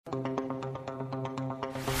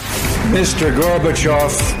Mr.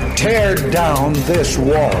 Gorbachev, tear down this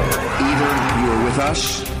wall. Either you are with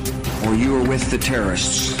us or you are with the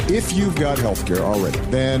terrorists. If you've got health care already,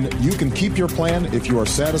 then you can keep your plan if you are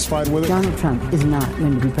satisfied with it. Donald Trump is not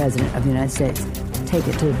going to be president of the United States. Take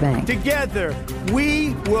it to the bank. Together,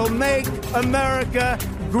 we will make America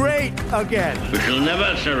great again. We shall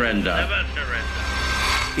never surrender. Never surrender.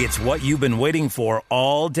 It's what you've been waiting for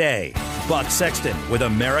all day. Buck Sexton with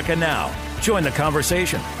America Now. Join the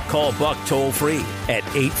conversation. Call Buck toll-free at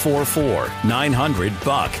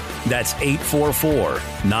 844-900-BUCK. That's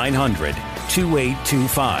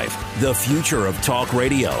 844-900-2825. The future of talk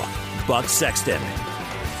radio. Buck Sexton.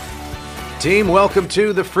 Team, welcome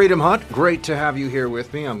to the Freedom Hunt. Great to have you here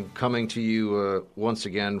with me. I'm coming to you once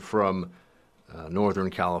again from Northern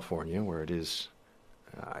California, where it is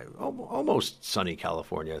almost sunny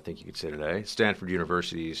California, I think you could say today. Stanford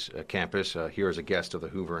University's campus, here as a guest of the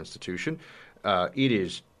Hoover Institution. It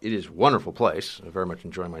is a wonderful place. I very much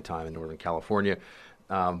enjoy my time in Northern California.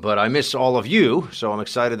 But I miss all of you, so I'm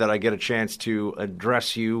excited that I get a chance to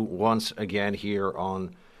address you once again here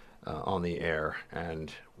on the air.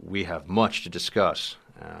 And we have much to discuss,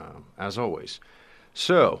 as always.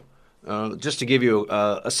 So, just to give you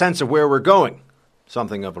a sense of where we're going,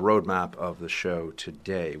 something of a roadmap of the show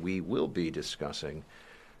today, we will be discussing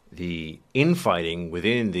the infighting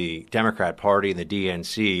within the Democrat Party and the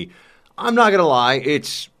DNC. I'm not going to lie,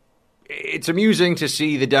 it's amusing to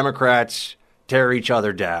see the Democrats tear each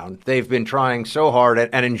other down. They've been trying so hard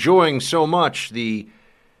and enjoying so much the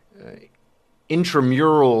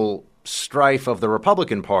intramural strife of the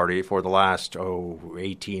Republican Party for the last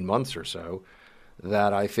 18 months or so,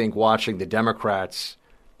 that I think watching the Democrats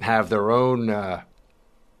have their own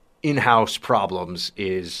in-house problems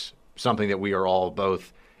is something that we are all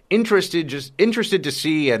both interested to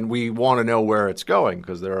see, and we want to know where it's going,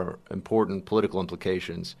 because there are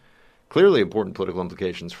clearly important political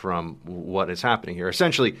implications from what is happening here.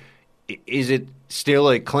 Essentially, is it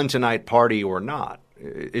still a Clintonite party or not?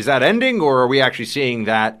 Is that ending, or are we actually seeing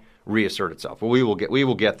that reassert itself? Well, we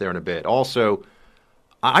will get there in a bit. Also,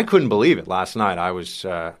 I couldn't believe it last night. I was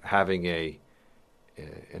having an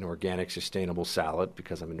organic, sustainable salad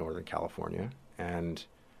because I'm in Northern California, and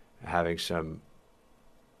having some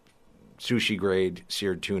sushi-grade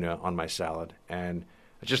seared tuna on my salad, and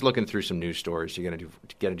just looking through some news stories to get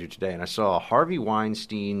into today, and I saw Harvey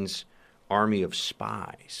Weinstein's army of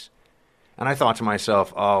spies, and I thought to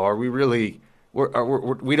myself, "Oh, are we really?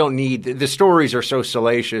 We don't need the stories are so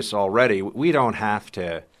salacious already. We don't have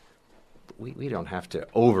to. We don't have to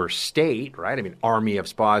overstate, right? I mean, army of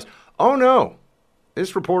spies. Oh no."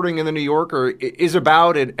 This reporting in the New Yorker is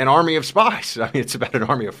about an army of spies. I mean, it's about an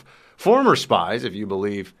army of former spies, if you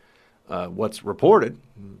believe what's reported.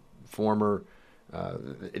 The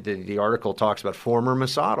article talks about former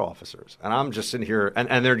Mossad officers. And I'm just sitting here,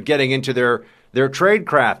 and they're getting into their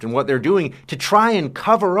tradecraft and what they're doing to try and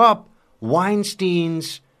cover up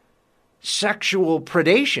Weinstein's sexual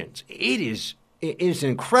predations. It is an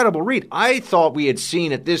incredible read. I thought we had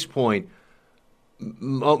seen at this point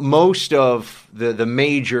most of the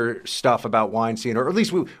major stuff about Weinstein, or at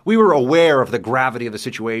least we were aware of the gravity of the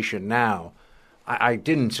situation now. I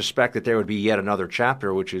didn't suspect that there would be yet another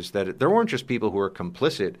chapter, which is that there weren't just people who were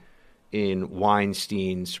complicit in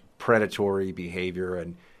Weinstein's predatory behavior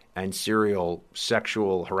and serial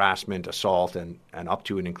sexual harassment, assault, and up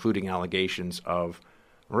to and including allegations of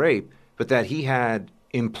rape, but that he had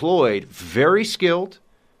employed very skilled,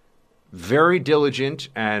 very diligent,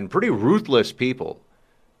 and pretty ruthless people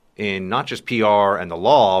in not just PR and the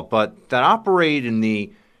law, but that operate in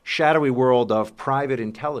the shadowy world of private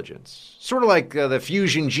intelligence, sort of like the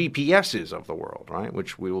fusion GPSs of the world, right,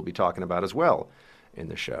 which we will be talking about as well in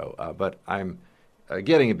the show. But I'm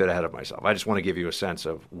getting a bit ahead of myself. I just want to give you a sense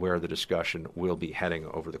of where the discussion will be heading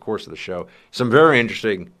over the course of the show. Some very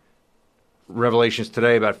interesting revelations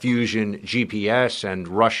today about fusion GPS and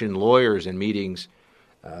Russian lawyers and meetings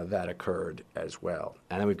that occurred as well.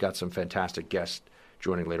 And then we've got some fantastic guests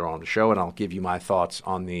joining later on the show, and I'll give you my thoughts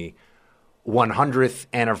on the 100th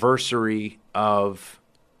anniversary of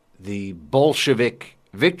the Bolshevik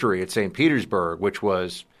victory at St. Petersburg, which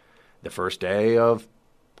was the first day of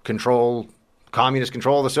communist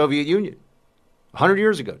control of the Soviet Union, 100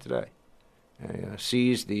 years ago today.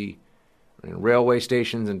 Seized the railway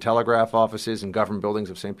stations and telegraph offices and government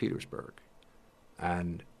buildings of St. Petersburg.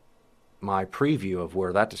 And my preview of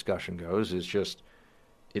where that discussion goes is just,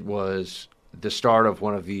 it was the start of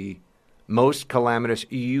one of the most calamitous,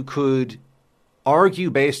 you could argue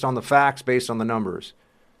based on the facts, based on the numbers,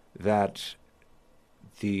 that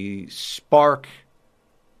the spark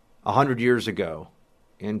 100 years ago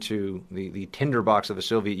into the tinderbox of the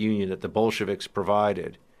Soviet Union that the Bolsheviks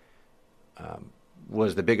provided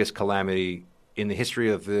was the biggest calamity in the history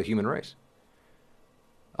of the human race.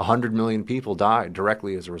 100 million people died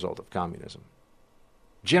directly as a result of communism.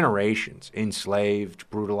 Generations enslaved,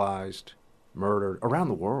 brutalized, murdered around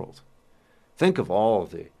the world. Think of all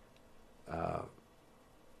of the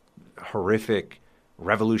horrific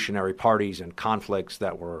revolutionary parties and conflicts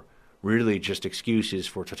that were really just excuses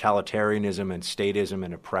for totalitarianism and statism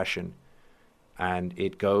and oppression. And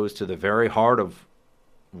it goes to the very heart of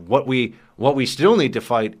what we still need to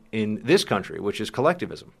fight in this country, which is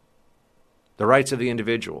collectivism. The rights of the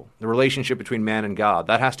individual, the relationship between man and God,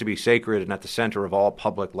 that has to be sacred and at the center of all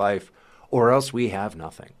public life, or else we have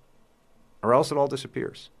nothing, or else it all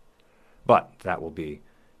disappears. But that will be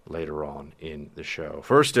later on in the show.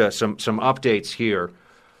 First, some updates here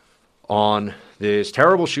on this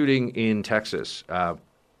terrible shooting in Texas. I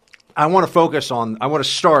want to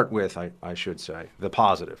start with, I should say, the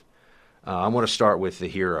positive. I want to start with the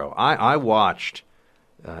hero. I watched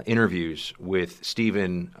interviews with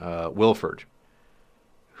Stephen Wilford,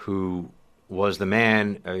 who was the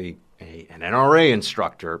man, an NRA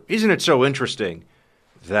instructor. Isn't it so interesting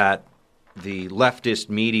that the leftist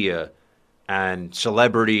media and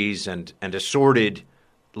celebrities and assorted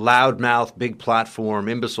loudmouth, big platform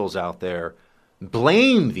imbeciles out there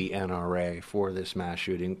blame the NRA for this mass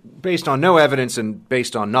shooting based on no evidence and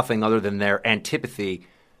based on nothing other than their antipathy,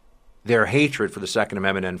 their hatred for the Second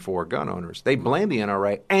Amendment and for gun owners. They blame the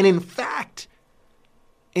NRA. And in fact,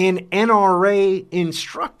 an NRA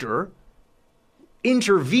instructor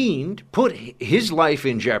intervened, put his life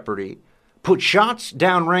in jeopardy, put shots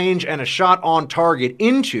downrange and a shot on target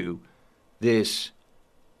into this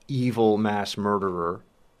evil mass murderer,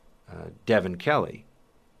 Devin Kelley,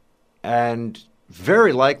 and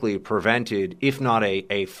very likely prevented, if not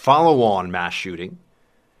a follow-on mass shooting.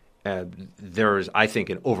 There is, I think,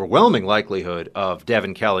 an overwhelming likelihood of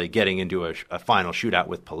Devin Kelley getting into a final shootout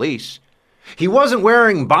with police. He wasn't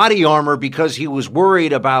wearing body armor because he was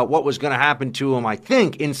worried about what was going to happen to him, I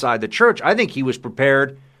think, inside the church. I think he was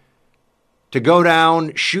prepared to go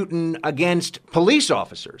down shooting against police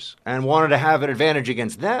officers and wanted to have an advantage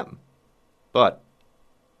against them. But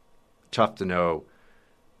tough to know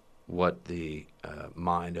what the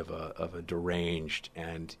mind of a deranged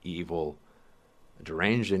and evil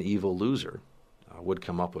loser would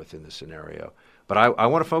come up with in this scenario. But I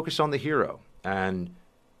want to focus on the hero and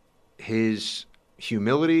his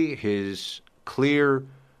humility, his clear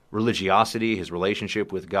religiosity, his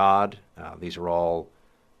relationship with God. These are all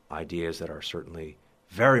ideas that are certainly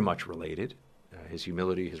very much related. His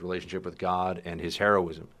humility, his relationship with God, and his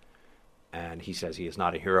heroism. And he says he is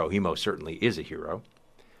not a hero. He most certainly is a hero.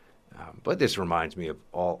 But this reminds me of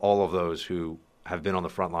all of those who have been on the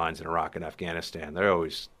front lines in Iraq and Afghanistan. They're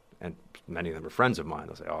always, and many of them are friends of mine,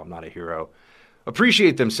 they'll say, "Oh, I'm not a hero."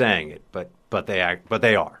 Appreciate them saying it, but they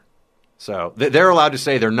are. So they're allowed to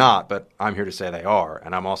say they're not, but I'm here to say they are.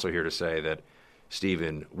 And I'm also here to say that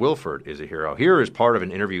Stephen Wilford is a hero. Here is part of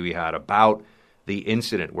an interview he had about the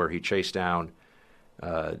incident where he chased down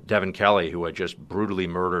Devin Kelley, who had just brutally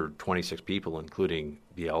murdered 26 people, including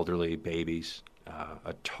the elderly, babies,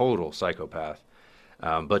 a total psychopath.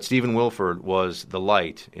 But Stephen Wilford was the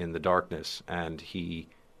light in the darkness, and he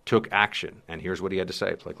took action. And here's what he had to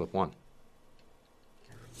say. Play clip 1.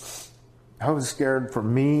 I was scared for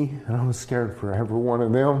me, and I was scared for every one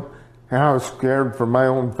of them, and I was scared for my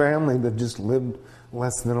own family that just lived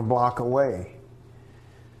less than a block away.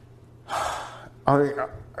 I'm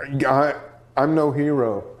no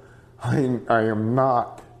hero. I am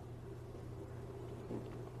not.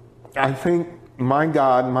 I think my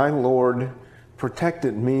God, my Lord,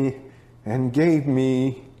 protected me and gave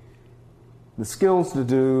me the skills to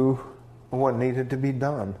do what needed to be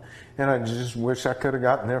done. And I just wish I could have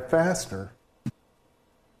gotten there faster.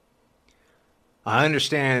 I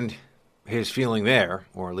understand his feeling there,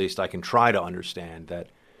 or at least I can try to understand that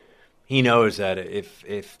he knows that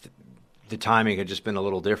if the timing had just been a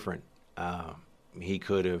little different, he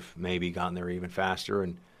could have maybe gotten there even faster.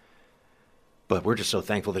 But we're just so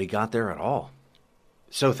thankful that he got there at all.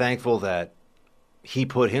 So thankful that he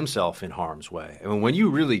put himself in harm's way. I mean, when you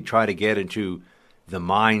really try to get into the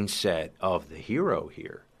mindset of the hero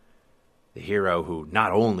here, the hero who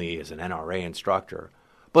not only is an NRA instructor,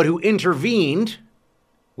 but who intervened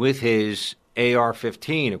with his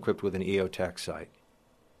AR-15 equipped with an EOTech sight.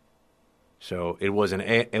 So it was an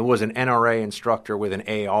NRA instructor with an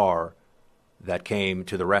AR that came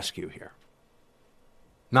to the rescue here.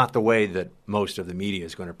 Not the way that most of the media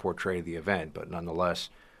is going to portray the event, but nonetheless,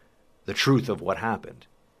 the truth of what happened.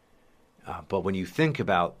 But when you think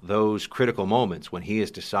about those critical moments when he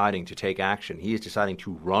is deciding to take action, he is deciding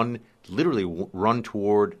to literally run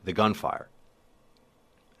toward the gunfire.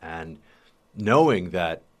 And knowing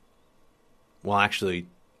that, well, actually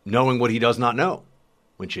knowing what he does not know,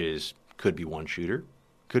 which is could be one shooter,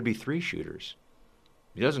 could be three shooters.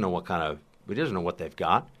 He doesn't know he doesn't know what they've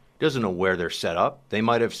got. He doesn't know where they're set up. They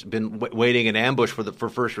might have been waiting in ambush for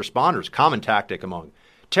first responders, common tactic among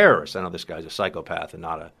terrorists. I know this guy's a psychopath and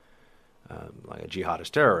not like a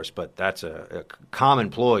jihadist terrorist, but that's a common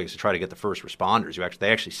ploy is to try to get the first responders.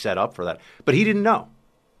 They actually set up for that. But he didn't know.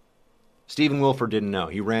 Stephen Wilford didn't know.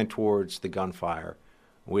 He ran towards the gunfire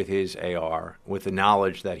with his AR, with the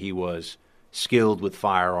knowledge that he was skilled with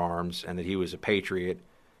firearms and that he was a patriot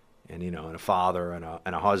and, and a father and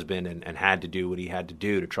a husband and had to do what he had to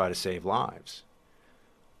do to try to save lives.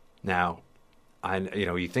 Now,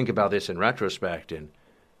 you think about this in retrospect and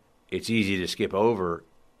it's easy to skip over.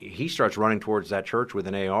 He starts running towards that church with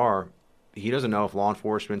an AR. He doesn't know if law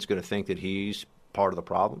enforcement's going to think that he's part of the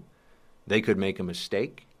problem. They could make a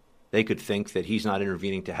mistake. They could think that he's not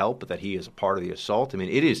intervening to help, but that he is a part of the assault. I mean,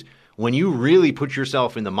 it is when you really put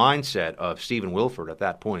yourself in the mindset of Stephen Wilford at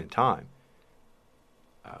that point in time,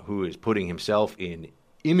 who is putting himself in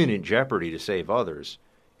imminent jeopardy to save others,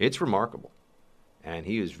 it's remarkable. And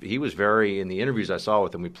he was very, in the interviews I saw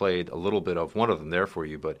with him, we played a little bit of one of them there for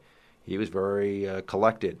you, but he was very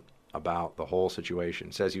collected about the whole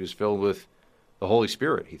situation. Says he was filled with the Holy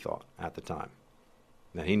Spirit, he thought, at the time.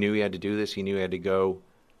 And he knew he had to do this. He knew he had to go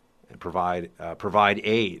and provide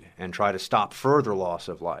aid and try to stop further loss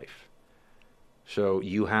of life. So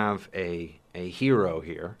you have a hero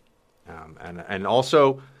here. And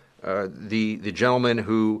also the gentleman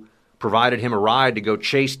who provided him a ride to go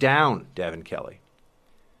chase down Devin Kelly.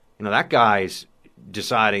 That guy's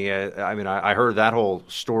deciding, I heard that whole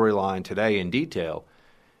storyline today in detail.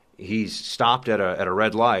 He's stopped at a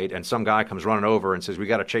red light, and some guy comes running over and says, we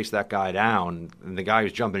got to chase that guy down. And the guy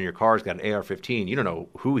who's jumping in your car has got an AR-15. You don't know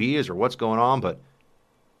who he is or what's going on, but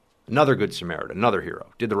another good Samaritan, another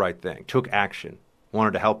hero, did the right thing, took action,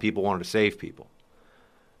 wanted to help people, wanted to save people.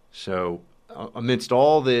 So amidst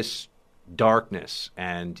all this darkness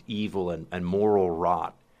and evil and moral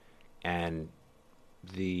rot and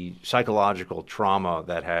the psychological trauma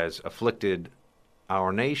that has afflicted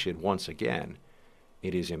our nation once again,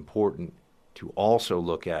 it is important to also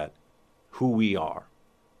look at who we are.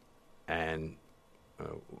 And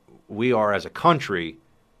we are, as a country,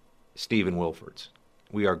 Stephen Wilfords.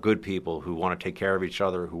 We are good people who want to take care of each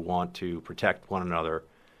other, who want to protect one another,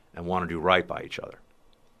 and want to do right by each other.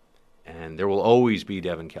 And there will always be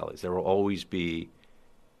Devin Kellys. There will always be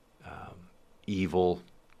evil,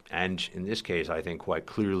 and in this case, I think quite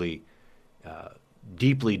clearly,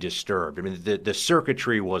 deeply disturbed. I mean, the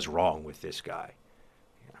circuitry was wrong with this guy.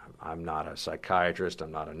 I'm not a psychiatrist.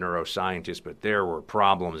 I'm not a neuroscientist, but there were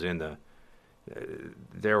problems in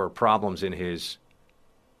his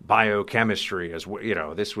biochemistry as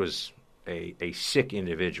well. This was a sick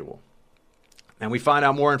individual, and we find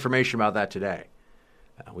out more information about that today.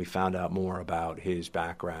 We found out more about his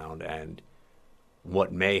background and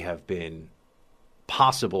what may have been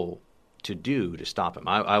possible to do to stop him.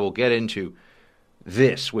 I will get into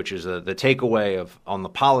this, which is the takeaway of, on the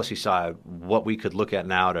policy side, what we could look at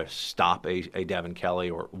now to stop a Devin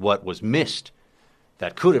Kelly, or what was missed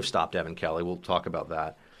that could have stopped Devin Kelly. We'll talk about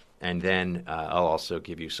that. And then I'll also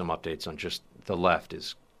give you some updates on just the left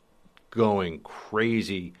is going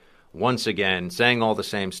crazy once again, saying all the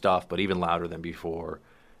same stuff, but even louder than before.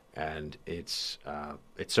 And it's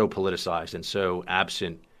so politicized and so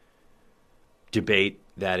absent debate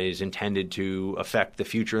that is intended to affect the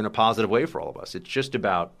future in a positive way for all of us. It's just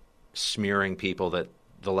about smearing people that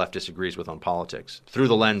the left disagrees with on politics through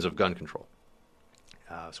the lens of gun control.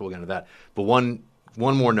 So we'll get into that. But one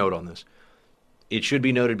more note on this. It should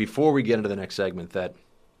be noted before we get into the next segment that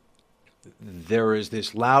there is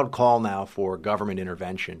this loud call now for government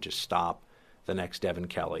intervention to stop the next Devin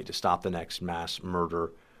Kelly, to stop the next mass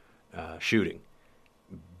murder shooting.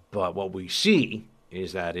 But what we see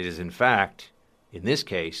is that it is, in fact, in this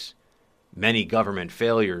case, many government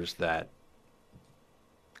failures that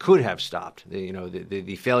could have stopped.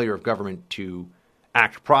 The failure of government to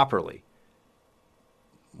act properly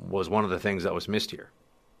was one of the things that was missed here.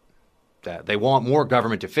 That they want more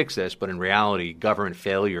government to fix this, but in reality, government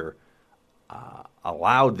failure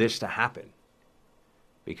allowed this to happen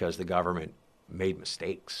because the government made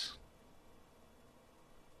mistakes.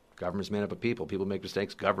 Government's made up of people. People make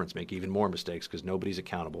mistakes. Governments make even more mistakes because nobody's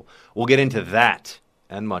accountable. We'll get into that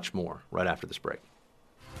and much more right after this break.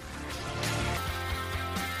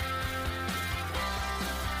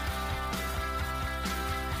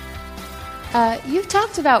 You've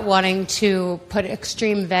talked about wanting to put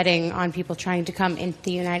extreme vetting on people trying to come into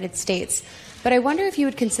the United States, but I wonder if you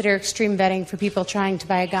would consider extreme vetting for people trying to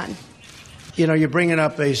buy a gun. You know, you're bringing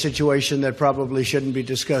up a situation that probably shouldn't be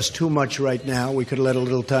discussed too much right now. We could let a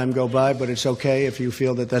little time go by, but it's okay if you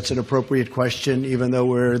feel that that's an appropriate question, even though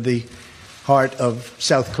we're the heart of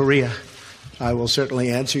South Korea. I will certainly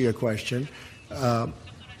answer your question. If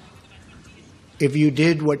you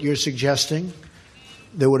did what you're suggesting,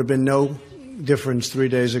 there would have been no difference 3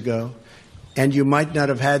 days ago, and you might not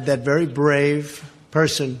have had that very brave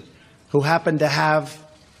person who happened to have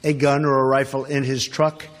a gun or a rifle in his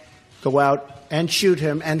truck go out and shoot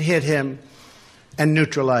him and hit him and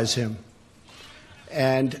neutralize him.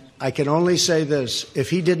 And I can only say this: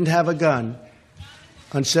 if he didn't have a gun,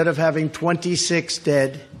 instead of having 26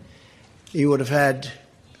 dead, he would have had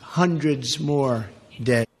hundreds more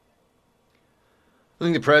dead. I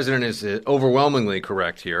think the president is overwhelmingly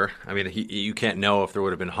correct here. I mean, you can't know if there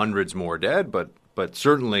would have been hundreds more dead, but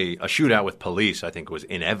certainly a shootout with police, I think, was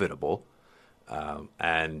inevitable.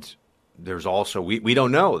 And there's also, we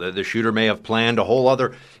don't know, that the shooter may have planned a whole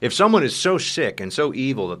other. If someone is so sick and so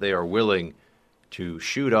evil that they are willing to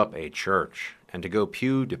shoot up a church and to go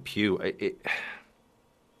pew to pew, it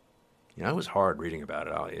was hard reading about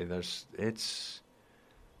it.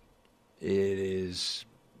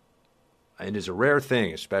 It is a rare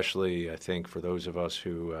thing, especially I think for those of us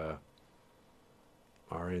who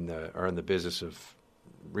are in the business of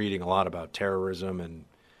reading a lot about terrorism and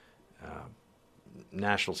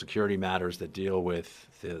national security matters that deal with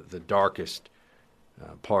the darkest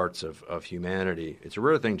parts of humanity. It's a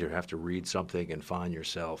rare thing to have to read something and find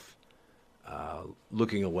yourself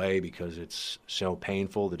looking away because it's so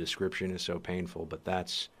painful. The description is so painful, but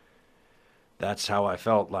that's how I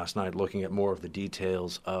felt last night looking at more of the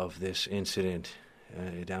details of this incident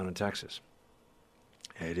down in Texas.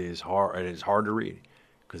 It is hard. It is hard to read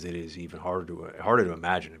because it is even harder to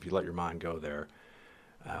imagine if you let your mind go there.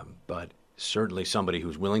 But certainly somebody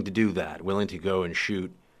who's willing to do that, willing to go and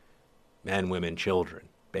shoot men, women, children,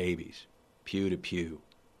 babies, pew to pew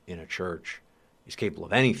in a church, is capable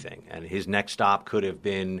of anything. And his next stop could have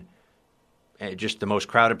been just the most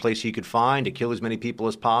crowded place he could find to kill as many people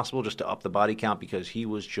as possible, just to up the body count, because he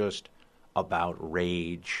was just about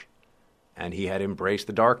rage, and he had embraced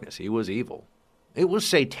the darkness. He was evil. It was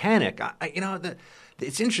satanic.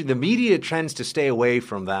 It's interesting. The media tends to stay away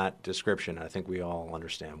from that description. I think we all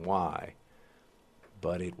understand why.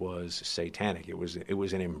 But it was satanic. It was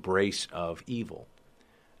an embrace of evil.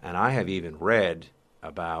 And I have even read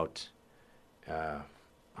about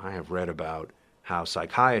how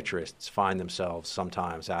psychiatrists find themselves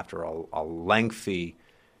sometimes after a lengthy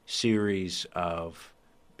series of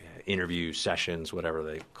interview sessions, whatever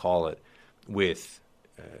they call it, with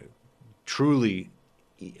truly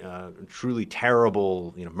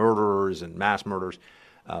terrible murderers and mass murderers,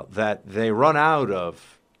 that they run out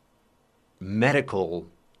of medical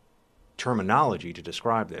terminology to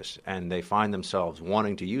describe this, and they find themselves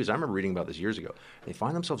wanting to use. I remember reading about this years ago. They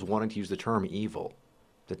find themselves wanting to use the term evil.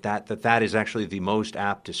 That is actually the most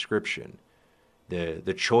apt description.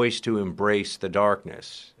 The choice to embrace the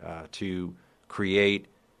darkness, to create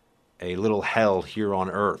a little hell here on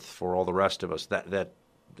earth for all the rest of us.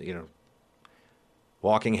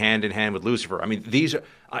 Walking hand in hand with Lucifer. I mean, these are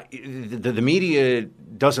the media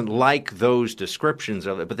doesn't like those descriptions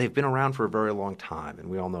of it, but they've been around for a very long time, and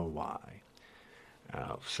we all know why.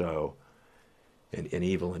 So, an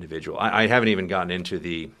evil individual. I haven't even gotten into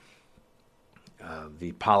the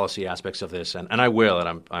policy aspects of this, and I will,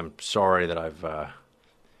 and I'm sorry that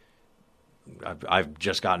I've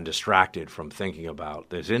just gotten distracted from thinking about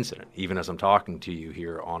this incident, even as I'm talking to you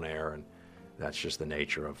here on air, and that's just the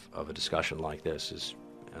nature of a discussion like this.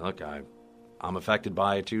 And look, I'm affected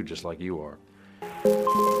by it too, just like you are.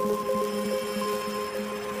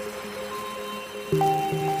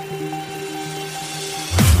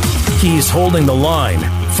 He's holding the line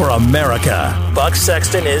for America. Buck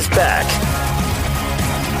Sexton is back.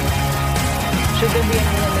 Should there be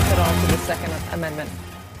any limits at all to the Second Amendment?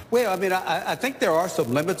 Well, I mean, I think there are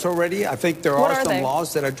some limits already. I think there are some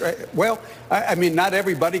laws that are. Well, I mean, not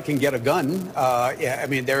everybody can get a gun. I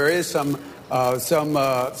mean, there is some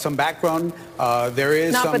background. There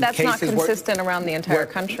is some but that's cases not consistent around the entire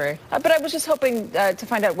country. But I was just hoping to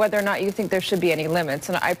find out whether or not you think there should be any limits,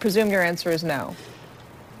 and I presume your answer is no.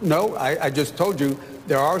 No, I just told you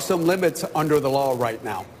there are some limits under the law right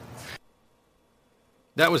now.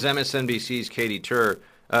 That was MSNBC's Katie Tur.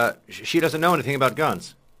 She doesn't know anything about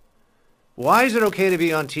guns. Why is it okay to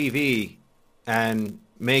be on TV and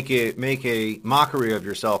make a mockery of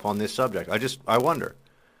yourself on this subject? I wonder.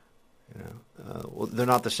 Well, they're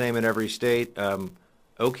not the same in every state.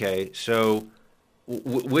 Okay, so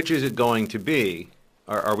which is it going to be?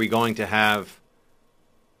 Are we going to have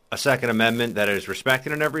a Second Amendment that is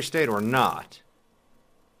respected in every state or not?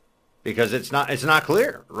 Because it's not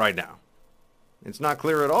clear right now. It's not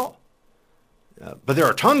clear at all. But there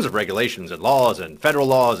are tons of regulations and laws and federal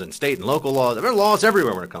laws and state and local laws. There are laws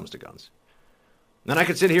everywhere when it comes to guns. And I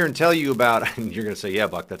could sit here and tell you about, and you're going to say, yeah,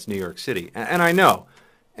 Buck, that's New York City. And I know.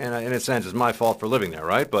 And in a sense, it's my fault for living there,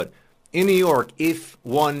 right? But in New York, if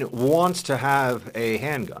one wants to have a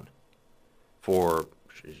handgun for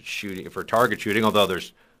shooting, for target shooting, although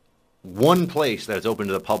there's one place that is open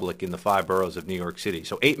to the public in the 5 boroughs of New York City.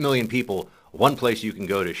 So 8 million people, one place you can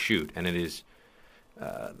go to shoot, and it is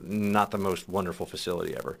not the most wonderful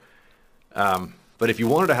facility ever. But if you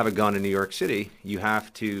wanted to have a gun in New York City, you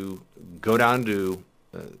have to go down to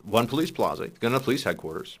one police plaza, go to the police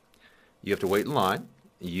headquarters. You have to wait in line.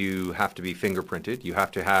 You have to be fingerprinted. You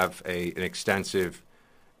have to have an extensive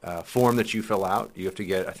form that you fill out. You have to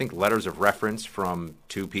get, I think, letters of reference from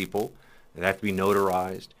 2 people. They have to be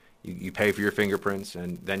notarized. You pay for your fingerprints,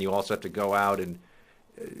 and then you also have to go out and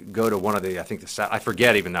go to one of the, I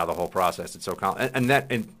forget even now the whole process. It's so complicated.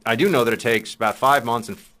 And I do know that it takes about 5 months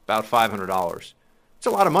and about $500. It's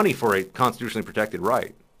a lot of money for a constitutionally protected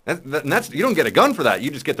right. And that's, you don't get a gun for that.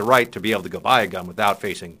 You just get the right to be able to go buy a gun without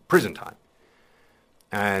facing prison time.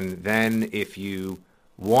 And then if you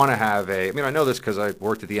want to have I know this because I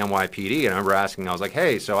worked at the NYPD, and I remember asking, I was like,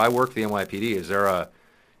 hey, so I work for the NYPD.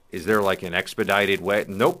 Is there like an expedited way?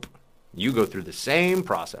 Nope. You go through the same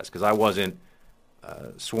process, because I wasn't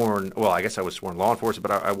sworn. Well, I guess I was sworn law enforcement,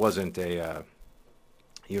 but I wasn't a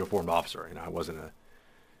uniformed officer. I wasn't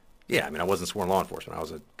I wasn't sworn law enforcement. I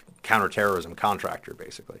was a counterterrorism contractor,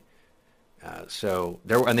 basically. And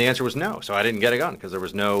the answer was no. So I didn't get a gun because there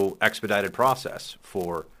was no expedited process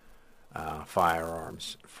for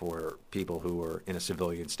firearms for people who were in a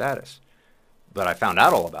civilian status. But I found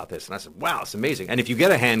out all about this, and I said, wow, it's amazing. And if you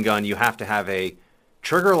get a handgun, you have to have a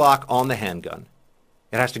trigger lock on the handgun.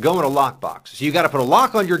 It has to go in a lockbox. So you got to put a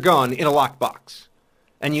lock on your gun in a locked box.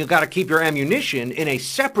 And you got to keep your ammunition in a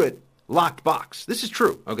separate locked box. This is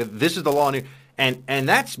true. Okay, this is the law. And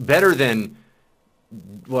that's better than,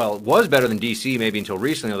 well, it was better than D.C. maybe until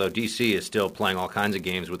recently, although D.C. is still playing all kinds of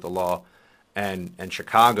games with the law. And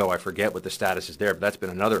Chicago, I forget what the status is there, but that's been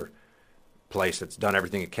another place that's done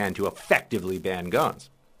everything it can to effectively ban guns.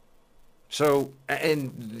 So,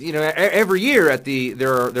 and every year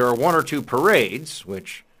there are 1 or 2 parades,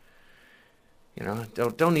 which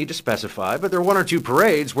don't need to specify, but there are 1 or 2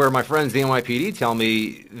 parades where my friends the NYPD tell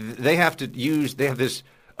me they have this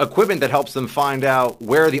equipment that helps them find out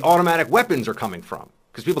where the automatic weapons are coming from,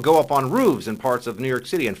 because people go up on roofs in parts of New York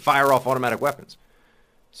City and fire off automatic weapons.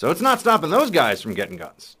 So it's not stopping those guys from getting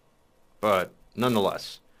guns, but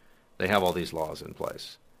nonetheless, they have all these laws in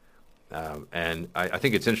place. And I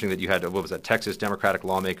think it's interesting that you had, what was that, Texas Democratic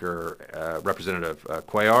lawmaker, Representative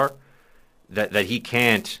Cuellar, that he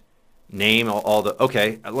can't name all the,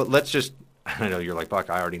 okay, let's just, I know you're like, Buck,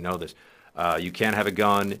 I already know this. You can't have a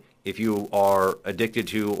gun if you are addicted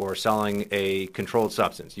to or selling a controlled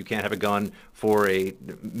substance. You can't have a gun for a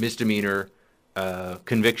misdemeanor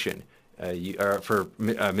conviction. For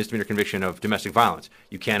a misdemeanor conviction of domestic violence.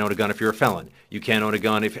 You can't own a gun if you're a felon. You can't own a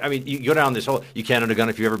gun you go down this whole, you can't own a gun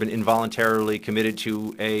if you've ever been involuntarily committed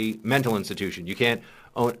to a mental institution. You can't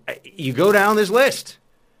own, you go down this list.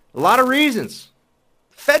 A lot of reasons.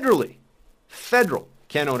 Federal,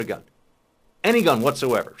 can't own a gun. Any gun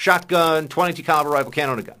whatsoever. Shotgun, .22 caliber rifle,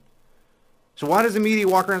 can't own a gun. So why does the media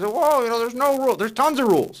walk around and say, whoa, there's no rule. There's tons of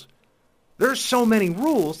rules. There's so many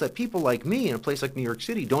rules that people like me in a place like New York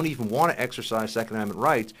City don't even want to exercise Second Amendment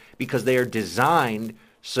rights, because they are designed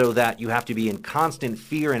so that you have to be in constant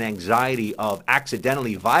fear and anxiety of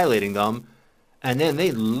accidentally violating them. And then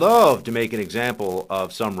they love to make an example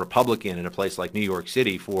of some Republican in a place like New York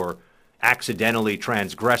City for accidentally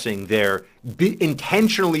transgressing their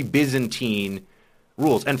intentionally Byzantine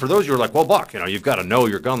rules. And for those who are like, well, Buck, you've got to know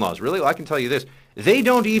your gun laws. Really? Well, I can tell you this. They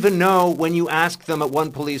don't even know, when you ask them at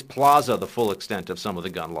one police plaza, the full extent of some of the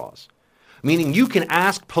gun laws. Meaning you can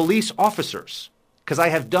ask police officers, because I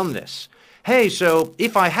have done this. Hey, so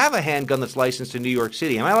if I have a handgun that's licensed in New York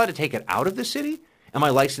City, am I allowed to take it out of the city? Am I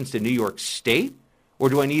licensed in New York State? Or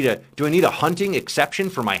do I need a hunting exception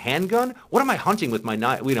for my handgun? What am I hunting with my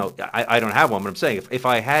knife? I don't have one, but I'm saying if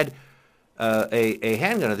I had a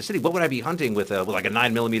handgun in the city, what would I be hunting with like a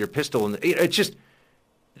 9mm pistol? And it's just,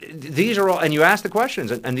 these are all, and you ask the questions,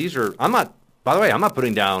 and these are, I'm not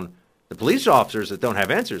putting down the police officers that don't have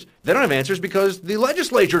answers. They don't have answers because the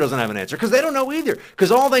legislature doesn't have an answer, because they don't know either.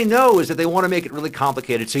 Because all they know is that they want to make it really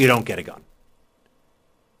complicated so you don't get a gun.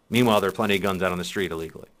 Meanwhile, there are plenty of guns out on the street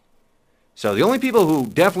illegally. So the only people who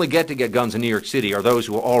definitely get to get guns in New York City are those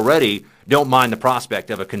who already don't mind the prospect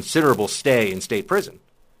of a considerable stay in state prison.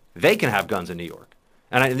 They can have guns in New York.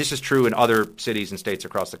 And this is true in other cities and states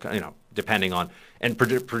across the country, depending on, and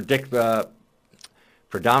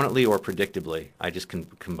predominantly or predictably. I just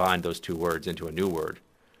combined those two words into a new word,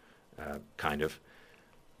 kind of.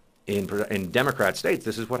 In Democrat states,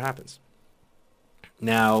 this is what happens.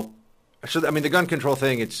 Now, the gun control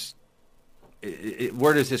thing,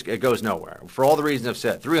 where does this? It goes nowhere. For all the reasons I've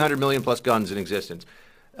said, 300 million plus guns in existence,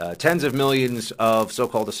 tens of millions of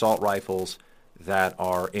so-called assault rifles that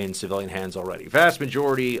are in civilian hands already. Vast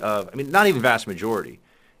majority of, not even vast majority,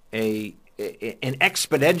 an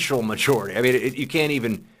exponential majority. You can't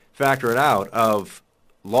even factor it out of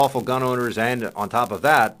lawful gun owners, and on top of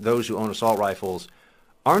that, those who own assault rifles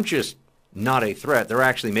aren't just not a threat, they're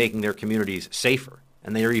actually making their communities safer.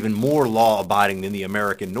 And they are even more law-abiding than the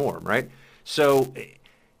American norm, right? So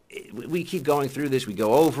we keep going through this, we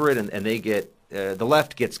go over it, and they get, the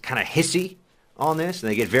left gets kind of hissy on this,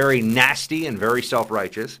 and they get very nasty and very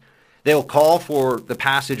self-righteous. They'll call for the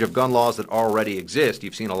passage of gun laws that already exist.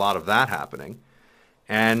 You've seen a lot of that happening.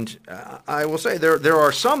 And I will say there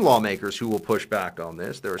are some lawmakers who will push back on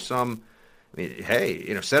this. There are some,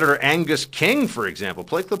 Senator Angus King, for example,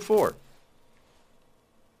 play clip 4.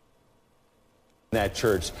 That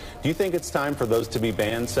church. Do you think it's time for those to be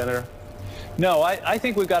banned, Senator? No, I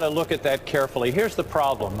think we've got to look at that carefully. Here's the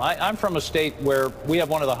problem. I'm from a state where we have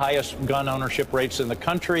one of the highest gun ownership rates in the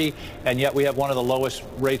country, and yet we have one of the lowest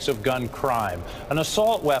rates of gun crime. An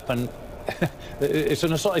assault weapon, it's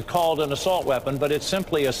called an assault weapon, but it's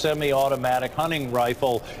simply a semi-automatic hunting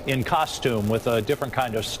rifle in costume with a different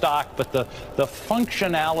kind of stock. But the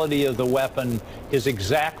functionality of the weapon is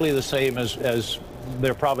exactly the same as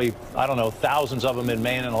there are probably, thousands of them in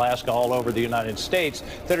Maine and Alaska all over the United States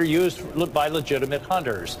that are used by legitimate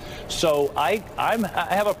hunters. So I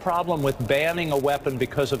have a problem with banning a weapon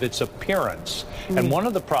because of its appearance. Mm-hmm. And one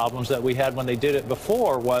of the problems that we had when they did it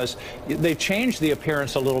before was they changed the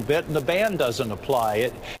appearance a little bit and the ban doesn't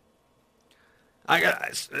apply.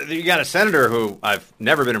 You got a senator who I've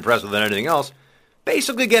never been impressed with than anything else,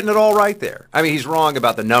 basically getting it all right there. He's wrong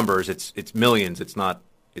about the numbers. It's millions. It's not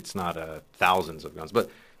thousands of guns, but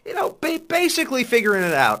basically figuring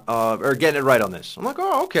it out or getting it right on this. I'm like,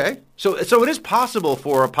 oh, okay. So it is possible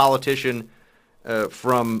for a politician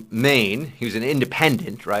from Maine, who's an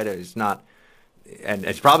independent, right? It's not, and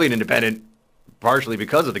it's probably an independent partially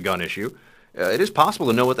because of the gun issue. It is possible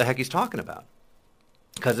to know what the heck he's talking about,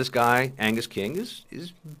 because this guy Angus King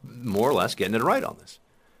is more or less getting it right on this,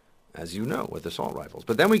 as you know, with assault rifles.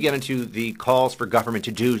 But then we get into the calls for government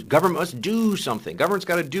to do. Government must do something. Government's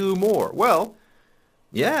got to do more. Well,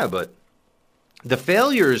 yeah, but the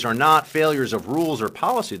failures are not failures of rules or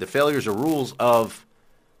policy. The failures are rules of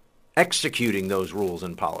executing those rules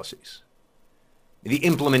and policies. The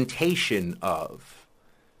implementation of,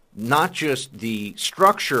 not just the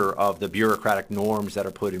structure of the bureaucratic norms that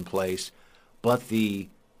are put in place, but the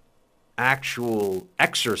actual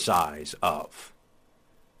exercise of.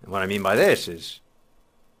 And what I mean by this is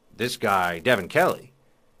this guy, Devin Kelly,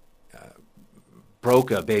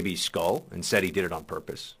 broke a baby's skull and said he did it on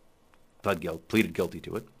purpose, pleaded guilty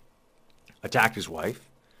to it, attacked his wife,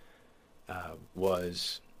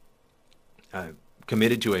 was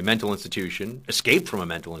committed to a mental institution, escaped from a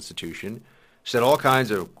mental institution, said all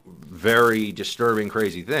kinds of very disturbing,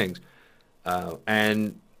 crazy things.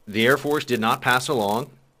 And the Air Force did not pass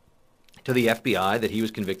along to the FBI that he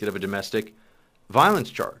was convicted of a domestic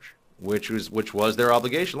violence charge, which was their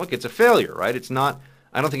obligation. Look, it's a failure, right? It's not.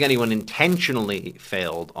 I don't think anyone intentionally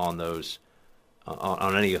failed on those,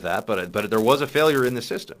 on any of that, but there was a failure in the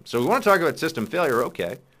system. So we want to talk about system failure,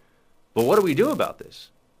 okay? But what do we do about this?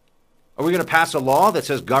 Are we going to pass a law that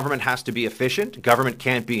says government has to be efficient? Government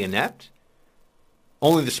can't be inept?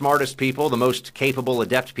 Only the smartest people, the most capable,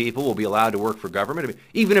 adept people will be allowed to work for government?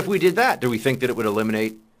 Even if we did that, do we think that it would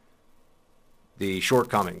eliminate the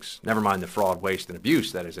shortcomings, never mind the fraud, waste, and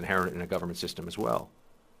abuse that is inherent in a government system as well?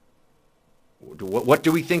 What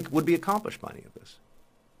do we think would be accomplished by any of this?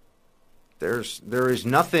 There is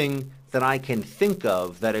nothing that I can think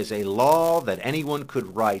of that is a law that anyone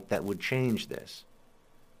could write that would change this.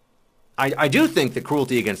 I do think that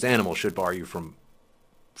cruelty against animals should bar you from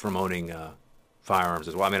owning firearms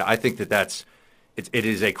as well. I think that it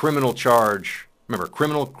is a criminal charge. Remember,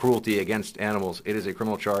 criminal cruelty against animals, it is a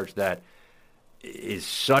criminal charge that is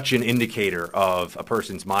such an indicator of a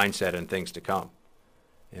person's mindset and things to come.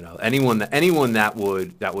 Anyone that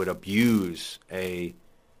would abuse a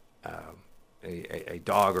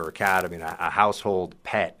dog or a cat, a household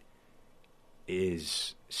pet,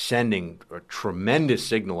 is sending a tremendous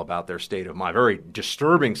signal about their state of mind, very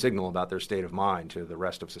disturbing signal about their state of mind to the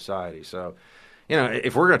rest of society. So,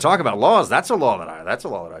 if we're going to talk about laws, that's a law that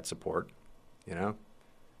I'd support.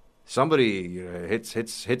 Somebody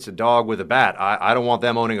hits a dog with a bat. I don't want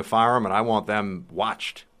them owning a firearm, and I want them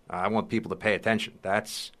watched. I want people to pay attention. That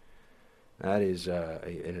is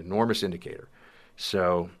an enormous indicator.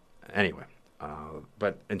 So anyway,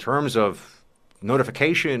 but in terms of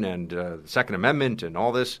notification and the Second Amendment and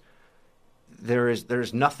all this,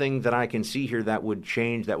 there's nothing that I can see here that would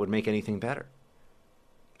change, that would make anything better.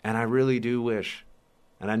 And I really do wish,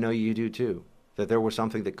 and I know you do too, that there was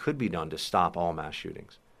something that could be done to stop all mass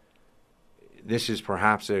shootings. This is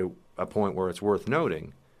perhaps a point where it's worth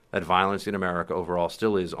noting that violence in America overall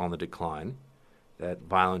still is on the decline, that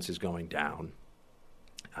violence is going down.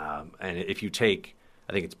 And if you take,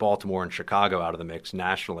 I think it's Baltimore and Chicago out of the mix,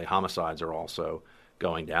 nationally, homicides are also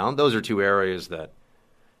going down. Those are two areas that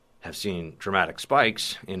have seen dramatic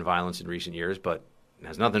spikes in violence in recent years, but it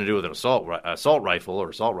has nothing to do with an assault rifle or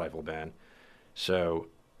assault rifle ban. So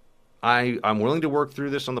I'm willing to work through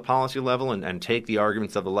this on the policy level and take the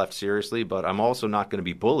arguments of the left seriously, but I'm also not going to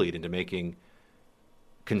be bullied into making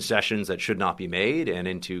concessions that should not be made and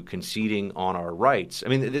into conceding on our rights. I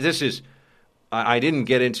mean, this is... I didn't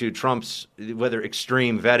get into Trump's, whether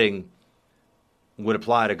extreme vetting would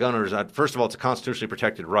apply to gun owners. First of all, it's a constitutionally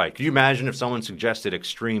protected right. Could you imagine if someone suggested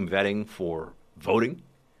extreme vetting for voting?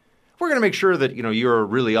 We're going to make sure that you're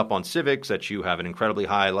really up on civics, that you have an incredibly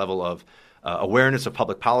high level of awareness of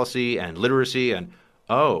public policy and literacy. And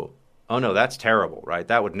oh no, that's terrible, right?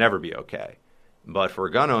 That would never be okay. But for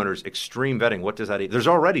gun owners, extreme vetting, what does that mean? There's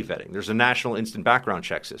already vetting. There's a national instant background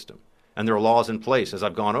check system, and there are laws in place, as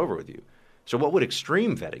I've gone over with you. So what would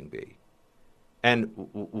extreme vetting be? And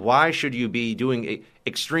why should you be doing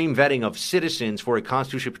extreme vetting of citizens for a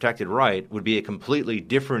constitutionally protected right would be a completely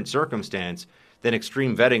different circumstance than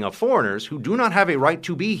extreme vetting of foreigners who do not have a right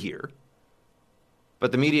to be here.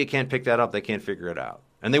 But the media can't pick that up. They can't figure it out.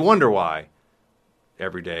 And they wonder why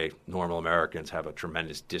everyday normal Americans have a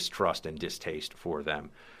tremendous distrust and distaste for them.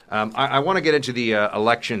 I want to get into the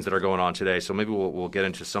elections that are going on today, so maybe we'll get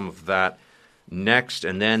into some of that next,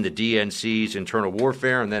 and then the DNC's internal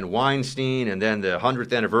warfare, and then Weinstein, and then the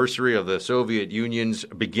 100th anniversary of the Soviet Union's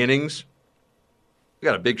beginnings. We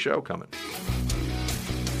got a big show coming.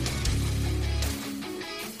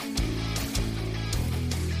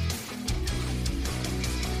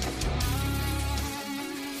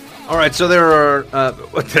 All right, so there are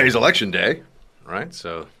today's election day, right?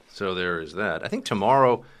 So there is that. I think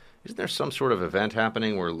tomorrow, isn't there some sort of event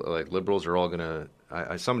happening where like liberals are all going to?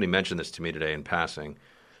 Somebody mentioned this to me today in passing,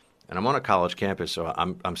 and I'm on a college campus, so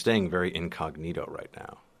I'm staying very incognito right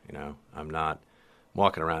now. I'm not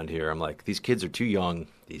walking around here. I'm like, these kids are too young.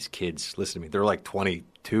 These kids, listen to me, they're like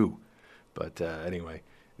 22. But anyway,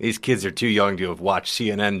 these kids are too young to have watched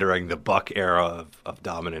CNN during the Buck era of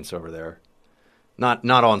dominance over there. Not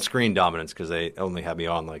on-screen dominance, because they only have me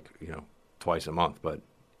on twice a month, but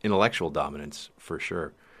intellectual dominance for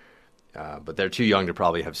sure. But they're too young to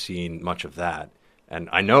probably have seen much of that. And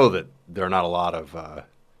I know that there are not a lot of,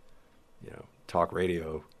 talk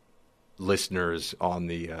radio listeners on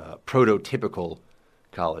the prototypical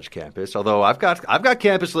college campus. Although I've got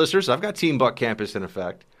campus listeners, I've got Team Buck campus in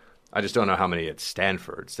effect. I just don't know how many at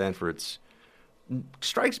Stanford. Stanford's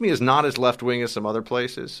strikes me as not as left wing as some other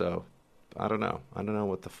places. So I don't know. I don't know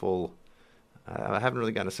what the full. I haven't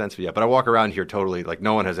really gotten a sense of it yet. But I walk around here totally like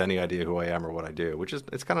no one has any idea who I am or what I do, which is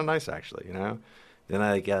it's kind of nice actually, Then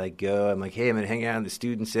I go. I'm like, hey, I'm gonna hang out in the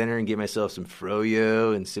student center and get myself some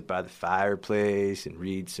froyo and sit by the fireplace and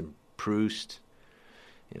read some Proust,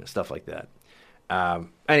 stuff like that.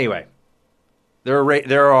 Anyway,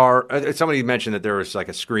 there are. Somebody mentioned that there was like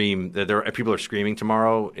a scream that people are screaming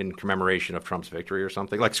tomorrow in commemoration of Trump's victory or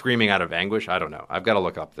something, like screaming out of anguish. I don't know. I've got to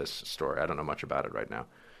look up this story. I don't know much about it right now.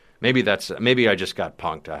 Maybe I just got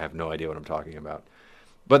punked. I have no idea what I'm talking about.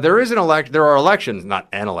 But there are elections, not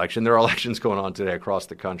an election. There are elections going on today across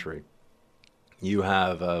the country. You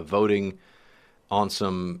have voting on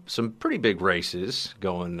some pretty big races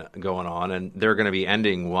going on, and they're going to be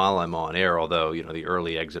ending while I'm on air. Although the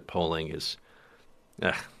early exit polling is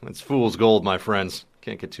it's fool's gold, my friends.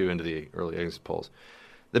 Can't get too into the early exit polls.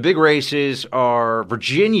 The big races are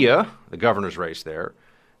Virginia, the governor's race there,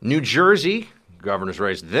 New Jersey, governor's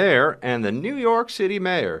race there, and the New York City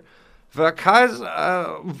mayor. Warren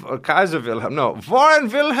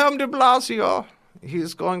Wilhelm de Blasio.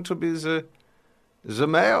 He's going to be the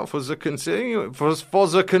mayor for the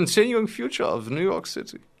continuing future of New York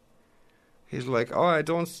City. He's like, I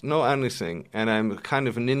don't know anything, and I'm kind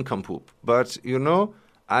of a nincompoop. But,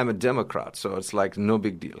 I'm a Democrat, so it's like no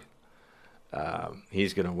big deal.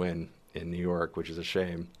 He's going to win in New York, which is a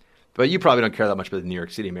shame. But you probably don't care that much about the New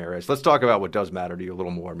York City mayor race. Let's talk about what does matter to you a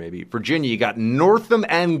little more, maybe. Virginia, you got Northam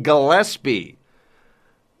and Gillespie.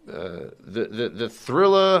 The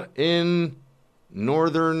thriller in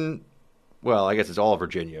northern, well, I guess it's all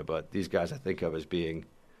Virginia, but these guys I think of as being,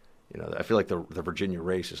 I feel like the Virginia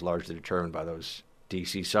race is largely determined by those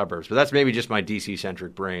D.C. suburbs. But that's maybe just my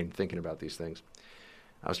D.C.-centric brain thinking about these things.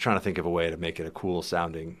 I was trying to think of a way to make it a cool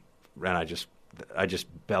sounding, and I just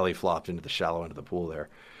belly flopped into the shallow end of the pool there.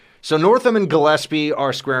 So Northam and Gillespie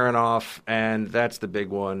are squaring off, and that's the big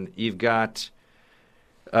one. You've got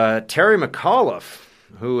Terry McAuliffe,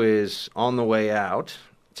 who is on the way out.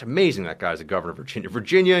 It's amazing that guy's the governor of Virginia.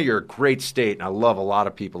 Virginia, you're a great state, and I love a lot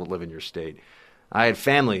of people that live in your state. I had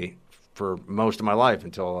family for most of my life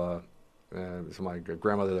until my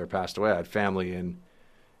grandmother there passed away. I had family in,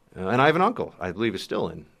 and I have an uncle, I believe is still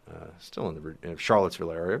in the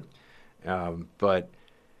Charlottesville area. But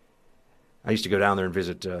I used to go down there and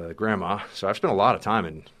visit grandma, so I've spent a lot of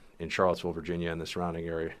time in Charlottesville, Virginia, and the surrounding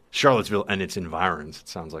area. Charlottesville and its environs. It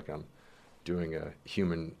sounds like I'm doing a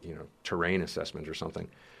human, terrain assessment or something.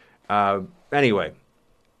 Anyway,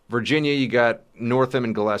 Virginia, you got Northam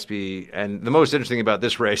and Gillespie, and the most interesting about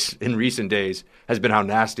this race in recent days has been how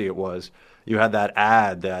nasty it was. You had that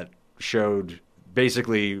ad that showed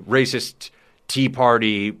basically racist Tea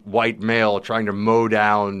Party white male trying to mow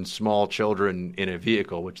down small children in a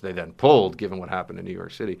vehicle, which they then pulled, given what happened in New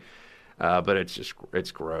York City. But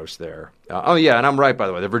it's gross there. And I'm right, by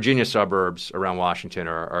the way. The Virginia suburbs around Washington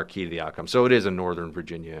are key to the outcome. So it is in Northern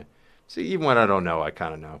Virginia. See, even when I don't know, I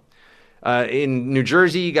kind of know. In New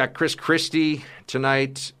Jersey, you got Chris Christie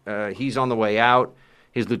tonight. He's on the way out.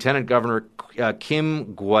 His Lieutenant Governor,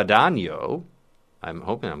 Kim Guadagno, I'm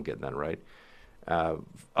hoping I'm getting that right,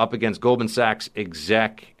 up against Goldman Sachs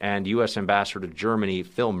exec and U.S. Ambassador to Germany,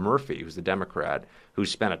 Phil Murphy, who's the Democrat, who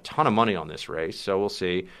spent a ton of money on this race. So we'll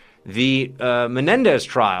see. The Menendez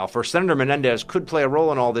trial for Senator Menendez could play a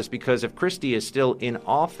role in all this because if Christie is still in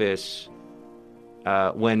office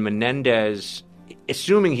when Menendez,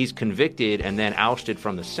 assuming he's convicted and then ousted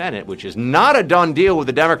from the Senate, which is not a done deal with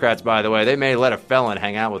the Democrats, by the way. They may let a felon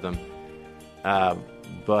hang out with them.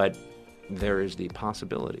 But there is the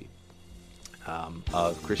possibility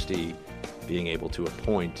of Christie being able to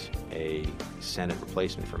appoint a Senate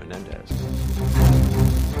replacement for Menendez.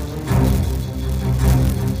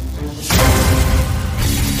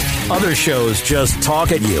 Other shows just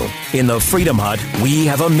talk at you. In the Freedom Hut, we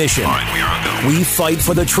have a mission. All right, we are on go. We fight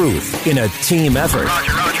for the truth in a team effort.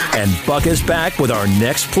 Roger, Roger. And Buck is back with our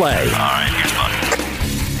next play. All right, here's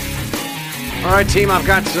Buck. All right, team, I've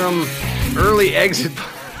got some early exit.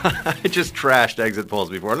 I just trashed exit polls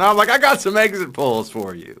before. Now I'm like, I got some exit polls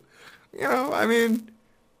for you.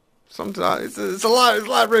 Sometimes it's a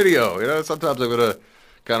lot radio. Sometimes I'm gonna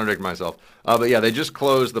contradict myself. But yeah, they just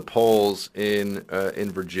closed the polls in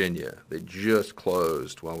Virginia. They just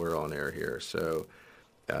closed while we're on air here. So,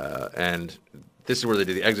 and this is where they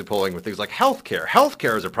do the exit polling with things like healthcare.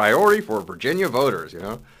 Healthcare is a priority for Virginia voters.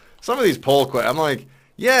 Some of these poll questions, I'm like,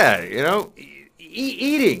 yeah,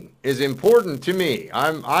 eating is important to me.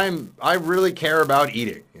 I really care about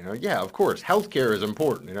eating. Yeah, of course, healthcare is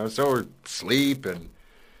important. So are sleep and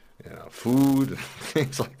food and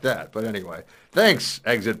things like that. But anyway, thanks,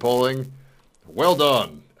 exit polling. Well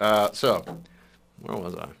done. So, where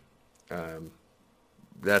was I?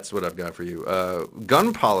 That's what I've got for you.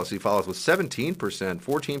 Gun policy follows with 17%.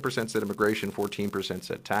 14% said immigration. 14%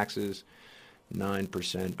 said taxes.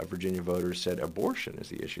 9% of Virginia voters said abortion is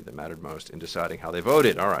the issue that mattered most in deciding how they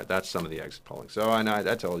voted. All right, that's some of the exit polling. So I know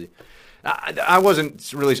I told you. I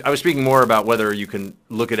wasn't really. I was speaking more about whether you can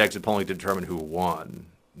look at exit polling to determine who won,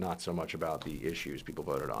 not so much about the issues people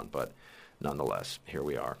voted on. But nonetheless, here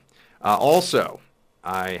we are. Also,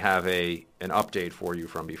 I have an update for you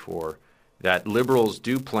from before that liberals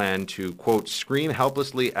do plan to, quote, scream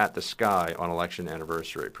helplessly at the sky on election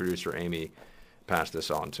anniversary. Producer Amy passed this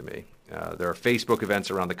on to me. There are Facebook events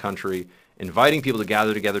around the country inviting people to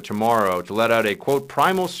gather together tomorrow to let out a, quote,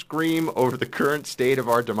 primal scream over the current state of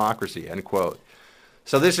our democracy, end quote.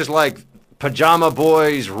 So this is like Pajama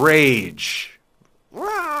Boy's rage.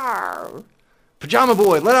 Rawr! Pajama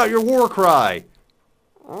Boy, let out your war cry.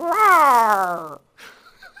 Rawr!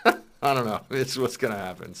 I don't know. It's what's going to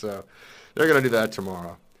happen. So they're going to do that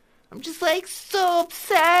tomorrow. I'm just so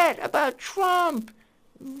upset about Trump.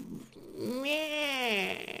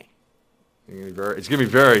 Meh. It's going to be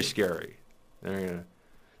very scary. They're going to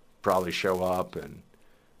probably show up and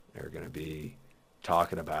they're going to be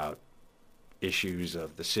talking about issues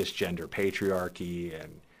of the cisgender patriarchy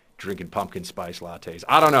and drinking pumpkin spice lattes.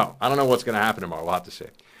 I don't know. I don't know what's going to happen tomorrow. We'll have to see.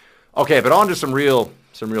 Okay, but on to some real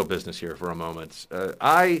business here for a moment.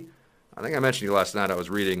 I think I mentioned to you last night I was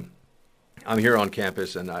reading. I'm here on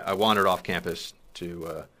campus, and I wandered off campus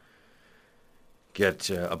to get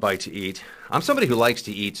a bite to eat. I'm somebody who likes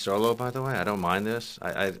to eat solo, by the way. I don't mind this.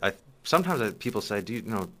 Sometimes people say,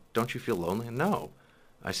 don't you feel lonely? No.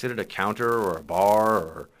 I sit at a counter or a bar,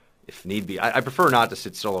 or if need be. I prefer not to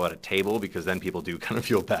sit solo at a table because then people do kind of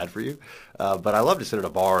feel bad for you. But I love to sit at a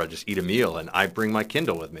bar and just eat a meal, and I bring my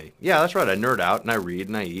Kindle with me. Yeah, that's right. I nerd out, and I read,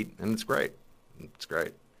 and I eat, and it's great. It's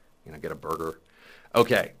great. Get a burger.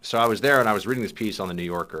 Okay, so I was there, and I was reading this piece on the New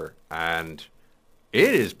Yorker, and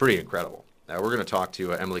it is pretty incredible. We're going to talk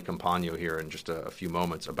to Emily Compagno here in just a few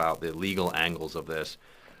moments about the legal angles of this.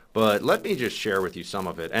 But let me just share with you some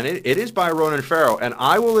of it. And it is by Ronan Farrow, and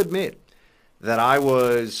I will admit that I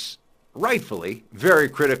was rightfully very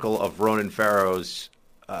critical of Ronan Farrow's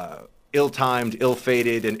ill-timed,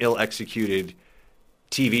 ill-fated, and ill-executed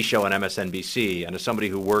TV show on MSNBC. And as somebody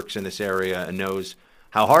who works in this area and knows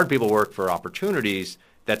how hard people work for opportunities,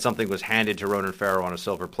 that something was handed to Ronan Farrow on a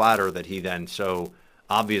silver platter that he then so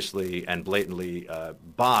obviously and blatantly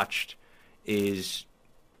botched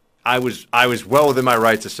I was well within my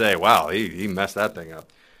right to say, wow, he messed that thing up.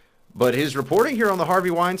 But his reporting here on the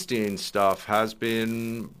Harvey Weinstein stuff has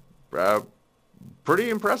been pretty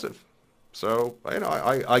impressive. So,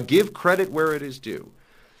 I give credit where it is due.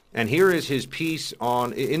 And here is his piece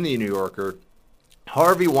in the New Yorker,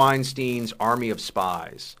 Harvey Weinstein's Army of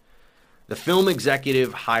Spies. The film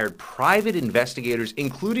executive hired private investigators,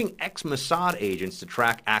 including ex-Mossad agents, to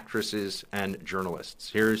track actresses and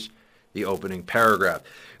journalists. Here's the opening paragraph.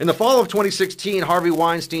 In the fall of 2016, Harvey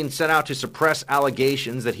Weinstein set out to suppress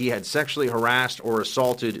allegations that he had sexually harassed or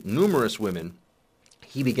assaulted numerous women.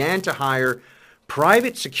 He began to hire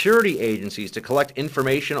private security agencies to collect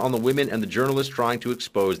information on the women and the journalists trying to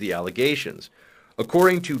expose the allegations.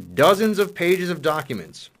 According to dozens of pages of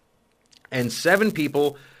documents and 7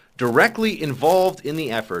 people directly involved in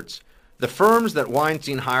the efforts, the firms that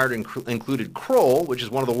Weinstein hired included Kroll, which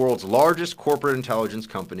is one of the world's largest corporate intelligence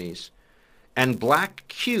companies, and Black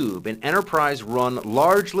Cube, an enterprise run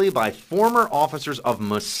largely by former officers of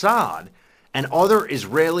Mossad and other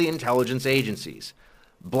Israeli intelligence agencies.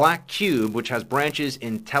 Black Cube, which has branches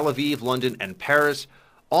in Tel Aviv, London, and Paris,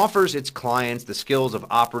 offers its clients the skills of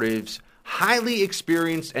operatives highly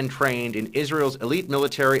experienced and trained in Israel's elite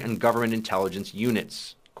military and government intelligence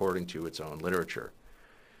units, according to its own literature.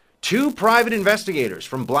 2 private investigators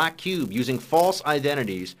from Black Cube, using false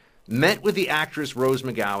identities, met with the actress Rose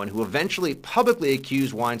McGowan, who eventually publicly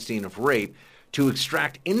accused Weinstein of rape, to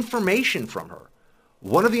extract information from her.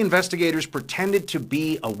 One of the investigators pretended to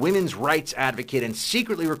be a women's rights advocate and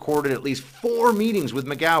secretly recorded at least 4 meetings with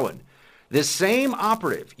McGowan. This same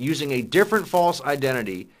operative, using a different false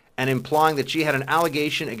identity and implying that she had an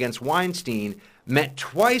allegation against Weinstein, met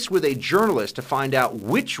twice with a journalist to find out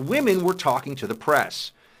which women were talking to the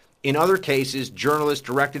press. In other cases, journalists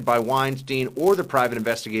directed by Weinstein or the private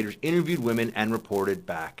investigators interviewed women and reported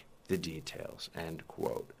back the details. End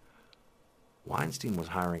quote. Weinstein was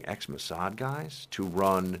hiring ex-Mossad guys to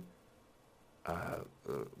run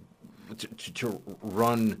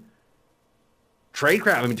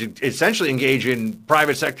tradecraft, to essentially engage in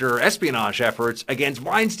private sector espionage efforts against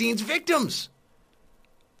Weinstein's victims.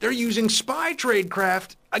 They're using spy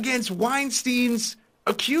tradecraft against Weinstein's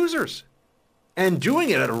accusers and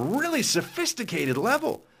doing it at a really sophisticated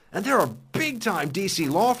level. And there are big-time D.C.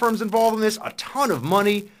 law firms involved in this, a ton of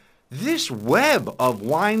money. This web of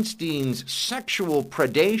Weinstein's sexual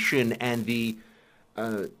predation and the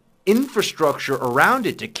infrastructure around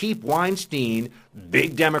it to keep Weinstein,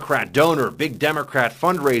 big Democrat donor, big Democrat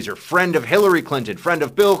fundraiser, friend of Hillary Clinton, friend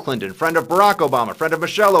of Bill Clinton, friend of Barack Obama, friend of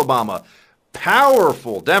Michelle Obama,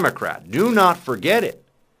 powerful Democrat. Do not forget it.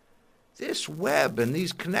 This web and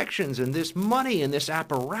these connections and this money and this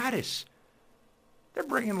apparatus, they're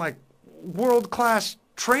bringing like world-class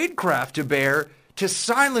tradecraft to bear to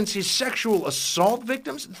silence his sexual assault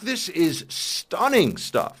victims. This is stunning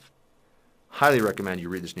stuff. Highly recommend you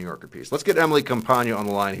read this New Yorker piece. Let's get Emily Compagno on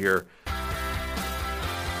the line here.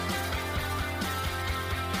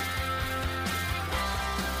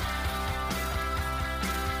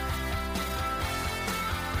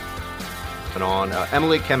 And on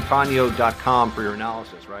EmilyCampagno.com for your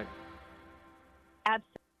analysis, right?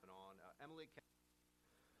 Absolutely.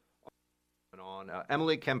 And on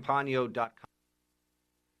EmilyCampagno.com.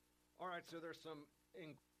 All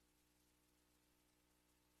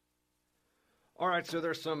right, so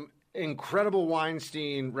there's some Incredible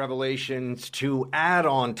Weinstein revelations to add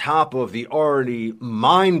on top of the already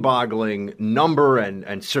mind-boggling number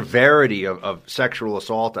and severity of sexual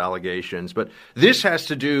assault allegations. But this has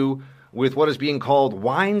to do with what is being called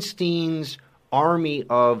Weinstein's army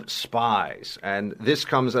of spies. And this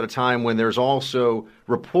comes at a time when there's also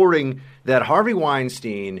reporting that Harvey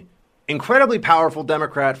Weinstein, incredibly powerful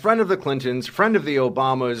Democrat, friend of the Clintons, friend of the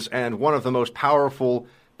Obamas, and one of the most powerful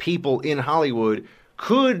people in Hollywood,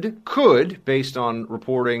 could, based on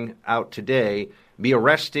reporting out today, be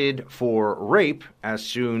arrested for rape as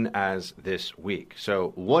soon as this week.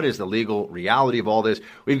 So what is the legal reality of all this?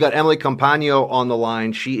 We've got Emily Compagno on the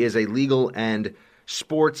line. She is a legal and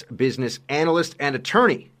sports business analyst and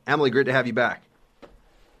attorney. Emily, great to have you back.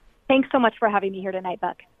 Thanks so much for having me here tonight,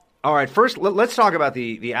 Buck. All right, first, let's talk about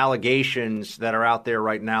the allegations that are out there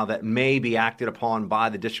right now that may be acted upon by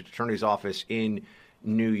the district attorney's office in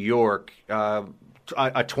New York.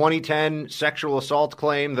 A 2010 sexual assault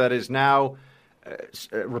claim that is now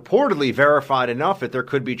reportedly verified enough that there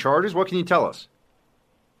could be charges. What can you tell us?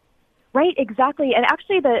 Right, exactly. And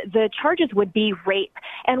actually the charges would be rape.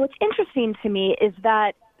 And what's interesting to me is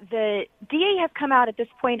that the DA has come out at this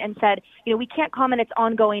point and said, we can't comment, it's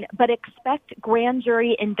ongoing, but expect grand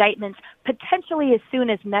jury indictments potentially as soon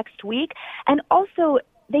as next week. And also,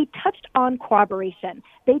 they touched on corroboration.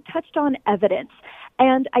 They touched on evidence.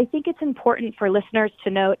 And I think it's important for listeners to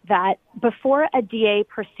note that before a DA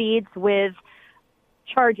proceeds with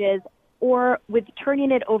charges or with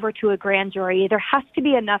turning it over to a grand jury, there has to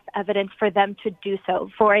be enough evidence for them to do so,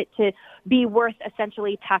 for it to be worth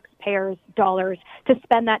essentially taxpayers' dollars to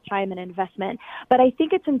spend that time and investment. But I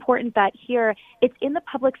think it's important that here it's in the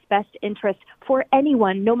public's best interest for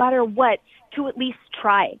anyone, no matter what, to at least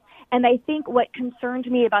try. And I think what concerned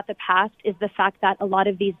me about the past is the fact that a lot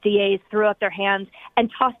of these DAs threw up their hands and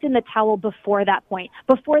tossed in the towel before that point,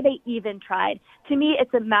 before they even tried. To me,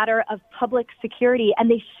 it's a matter of public security, and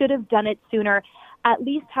they should have done it sooner. At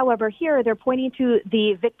least, however, here they're pointing to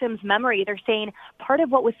the victim's memory. They're saying part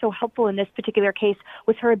of what was so helpful in this particular case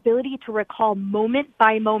was her ability to recall moment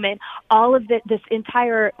by moment all of this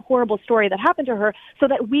entire horrible story that happened to her so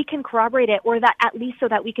that we can corroborate it, or that at least so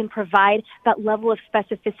that we can provide that level of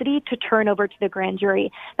specificity to turn over to the grand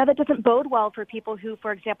jury. Now, that doesn't bode well for people who,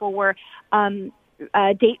 for example, were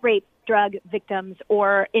date rape drug victims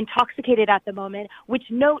or intoxicated at the moment, which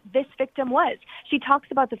note this victim was. She talks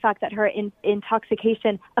about the fact that her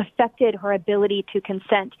intoxication affected her ability to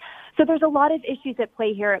consent. So there's a lot of issues at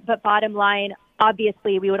play here, but bottom line,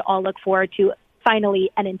 obviously, we would all look forward to finally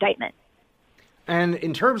an indictment. And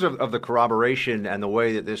in terms of the corroboration and the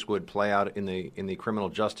way that this would play out in the criminal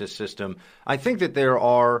justice system, I think that there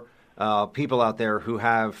are people out there who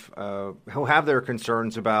have their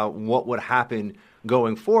concerns about what would happen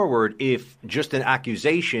going forward if just an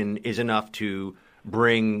accusation is enough to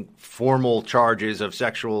bring formal charges of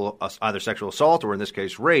either sexual assault or in this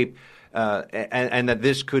case rape, and that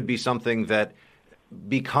this could be something that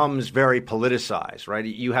becomes very politicized, right?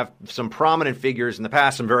 You have some prominent figures in the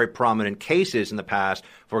past, some very prominent cases in the past.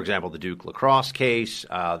 For example, the Duke lacrosse case.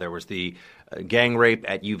 There was the gang rape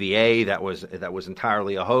at UVA that was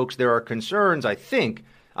entirely a hoax. There are concerns, I think,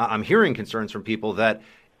 I'm hearing concerns from people that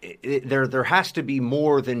there has to be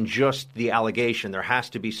more than just the allegation. There has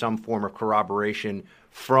to be some form of corroboration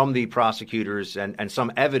from the prosecutors and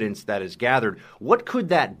some evidence that is gathered. What could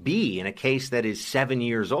that be in a case that is 7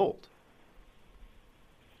 years old?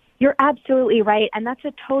 You're absolutely right, and that's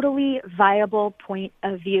a totally viable point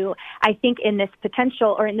of view. I think in this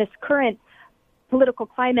potential or in this current political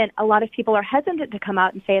climate, a lot of people are hesitant to come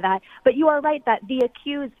out and say that. But you are right that the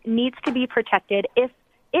accused needs to be protected if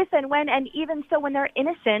and when, and even so when they're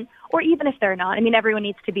innocent, or even if they're not. I mean, everyone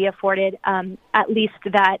needs to be afforded at least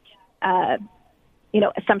that,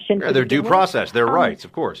 assumption. Yeah, their due process, their rights,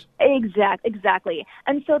 of course. Exactly.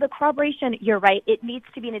 And so the corroboration, you're right, it needs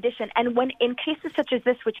to be in addition. And when in cases such as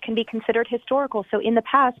this, which can be considered historical, so in the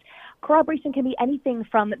past, corroboration can be anything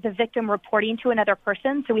from the victim reporting to another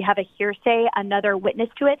person. So we have a hearsay, another witness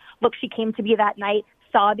to it. Look, she came to me that night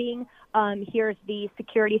sobbing. Here's the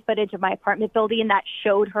security footage of my apartment building that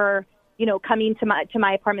showed her, coming to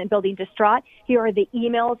my apartment building distraught. Here are the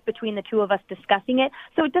emails between the two of us discussing it.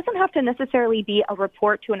 So it doesn't have to necessarily be a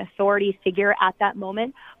report to an authority figure at that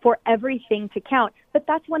moment for everything to count, but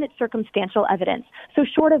that's when it's circumstantial evidence. So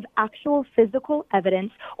short of actual physical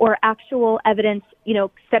evidence or actual evidence,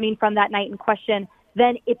 stemming from that night in question,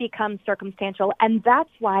 then it becomes circumstantial. And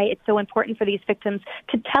that's why it's so important for these victims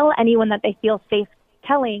to tell anyone that they feel safe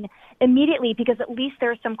telling immediately, because at least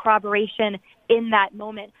there's some corroboration in that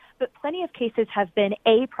moment. but plenty of cases have been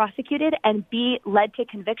A, prosecuted, and B, led to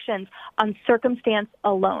convictions on circumstance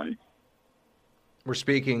alone. We're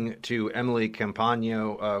speaking to Emily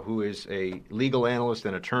Campagno, who is a legal analyst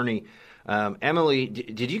and attorney. Emily,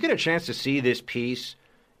 did you get a chance to see this piece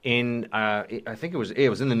in? I think it was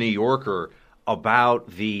in the New Yorker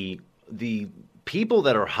about the people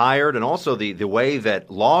that are hired, and also the way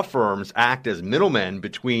that law firms act as middlemen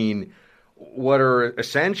between what are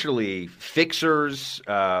essentially fixers,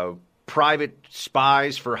 private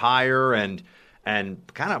spies for hire, and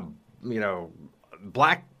kind of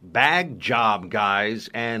black bag job guys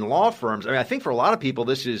and law firms. I mean, I think for a lot of people,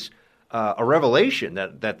 this is a revelation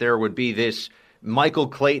that there would be this Michael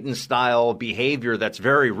Clayton style behavior that's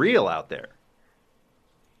very real out there.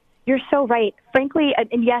 You're so right. Frankly,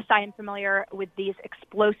 and yes, I am familiar with these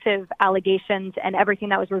explosive allegations and everything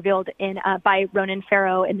that was revealed by Ronan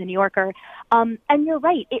Farrow in the New Yorker. And you're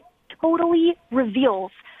right. It totally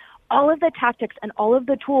reveals all of the tactics and all of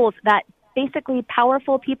the tools that basically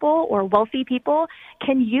powerful people or wealthy people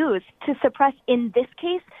can use to suppress, in this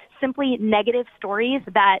case, simply negative stories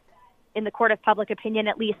that, in the court of public opinion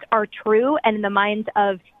at least, are true, and in the minds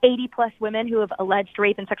of 80-plus women who have alleged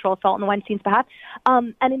rape and sexual assault on Weinstein's behalf,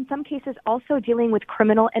 and in some cases also dealing with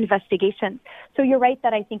criminal investigations. So you're right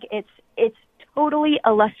that I think it's totally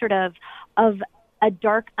illustrative of a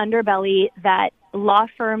dark underbelly that law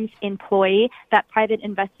firms employ, that private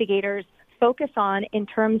investigators focus on in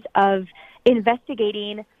terms of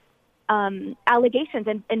investigating allegations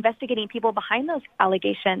and investigating people behind those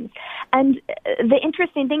allegations. And the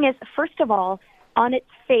interesting thing is, first of all, on its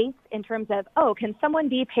face, in terms of, can someone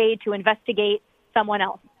be paid to investigate someone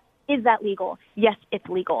else? Is that legal? Yes, it's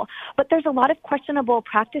legal. But there's a lot of questionable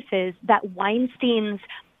practices that Weinstein's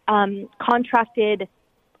contracted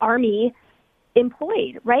army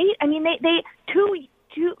employed, right? I mean,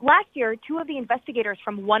 last year, two of the investigators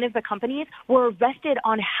from one of the companies were arrested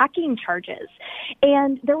on hacking charges.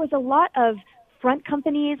 And there was a lot of front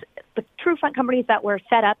companies, the true front companies that were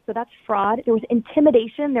set up, so that's fraud. There was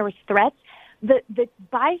intimidation. There was threats. The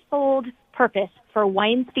bifold purpose for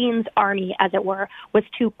Weinstein's army, as it were, was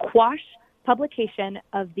to quash publication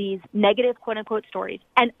of these negative quote-unquote stories,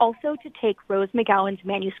 and also to take Rose McGowan's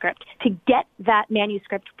manuscript, to get that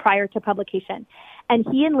manuscript prior to publication. And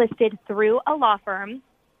he enlisted through a law firm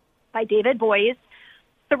by David Boies,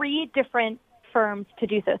 3 different firms to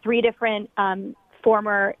do so, 3 different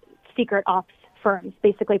former secret ops firms,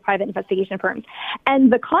 basically private investigation firms.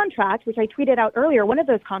 And the contract, which I tweeted out earlier, one of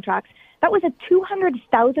those contracts, that was a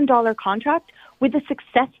 $200,000 contract with a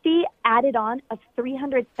success fee added on of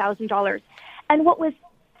 $300,000. And what was...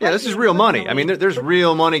 Yeah, this is real money. I mean, there's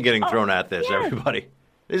real money getting thrown at this, yes. Everybody.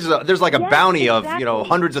 There's like a bounty of,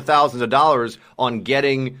 hundreds of thousands of dollars on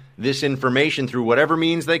getting this information through whatever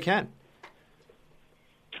means they can.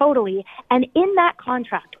 Totally. And in that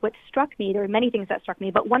contract, what struck me, there were many things that struck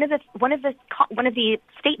me, but one of the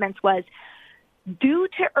statements was, due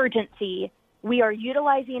to urgency, we are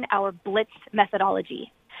utilizing our blitz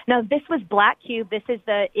methodology. Now, this was Black Cube. This is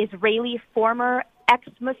the Israeli former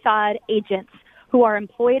ex-Mossad agents who are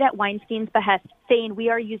employed at Weinstein's behest, saying we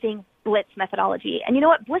are using blitz methodology. And you know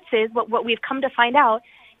what blitz is? What we've come to find out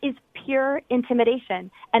is pure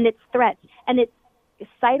intimidation, and it's threats, and it's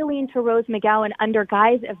sidling to Rose McGowan under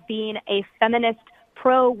guise of being a feminist,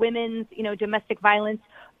 pro-women's, domestic violence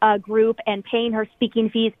group, and paying her speaking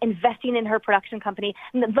fees, investing in her production company.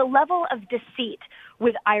 And the level of deceit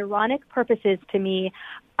with ironic purposes, to me,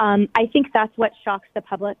 I think that's what shocks the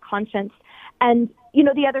public conscience. And,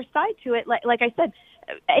 the other side to it, like I said,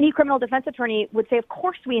 any criminal defense attorney would say, of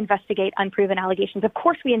course we investigate unproven allegations. Of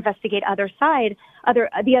course we investigate the other side.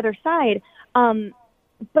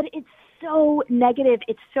 But it's so negative.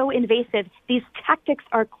 It's so invasive. These tactics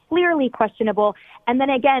are clearly questionable. And then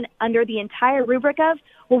again, under the entire rubric of,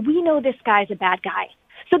 well, we know this guy's a bad guy.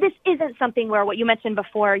 So this isn't something where what you mentioned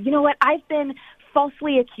before, you know what, I've been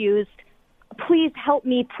falsely accused. Please help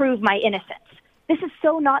me prove my innocence. This is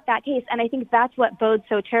so not that case. And I think that's what bodes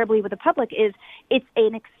so terribly with the public is it's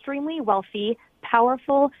an extremely wealthy,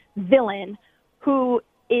 powerful villain who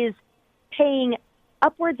is paying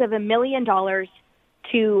upwards of $1 million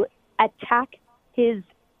to attack his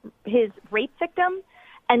rape victim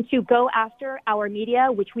and to go after our media,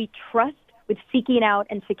 which we trust with seeking out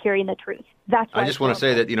and securing the truth. That's why I just want to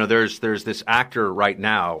say that, there's this actor right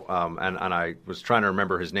now, and I was trying to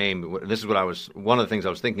remember his name. This is one of the things I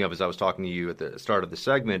was thinking of as I was talking to you at the start of the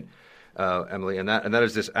segment, Emily, and that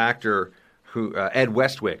is this actor who Ed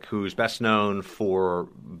Westwick, who's best known for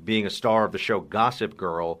being a star of the show Gossip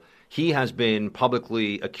Girl. He has been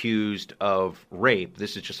publicly accused of rape.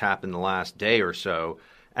 This has just happened the last day or so,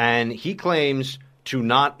 and he claims to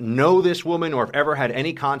not know this woman or have ever had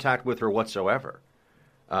any contact with her whatsoever.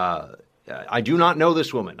 I do not know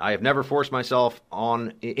this woman. I have never forced myself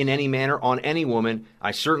in any manner on any woman.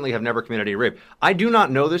 I certainly have never committed a rape. I do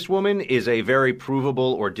not know this woman is a very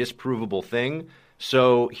provable or disprovable thing.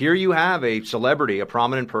 So here you have a celebrity, a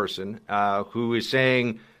prominent person, who is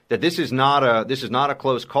saying that this is not a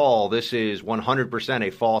close call. This is 100%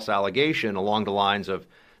 a false allegation along the lines of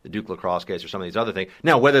the Duke lacrosse case or some of these other things.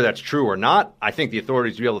 Now, whether that's true or not, I think the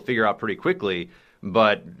authorities will be able to figure out pretty quickly.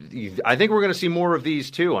 But I think we're going to see more of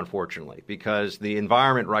these too, unfortunately, because the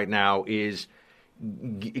environment right now is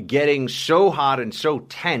getting so hot and so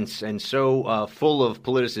tense and so full of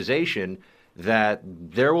politicization that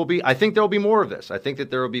I think there will be more of this. I think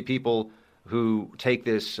that there will be people who take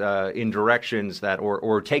this in directions that,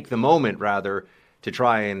 or take the moment rather, to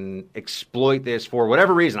try and exploit this for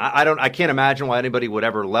whatever reason. I can't imagine why anybody would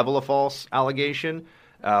ever level a false allegation.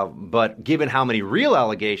 But given how many real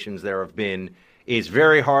allegations there have been, it's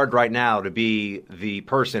very hard right now to be the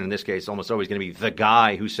person, in this case, almost always going to be the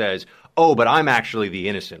guy who says, oh, but I'm actually the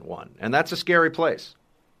innocent one. And that's a scary place.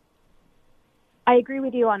 I agree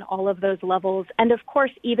with you on all of those levels. And of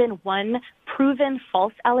course, even one proven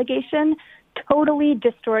false allegation totally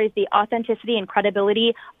destroys the authenticity and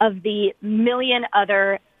credibility of the million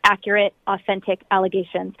other accurate, authentic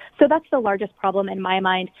allegations. So that's the largest problem in my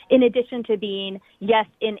mind, in addition to being, yes,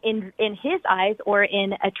 in his eyes or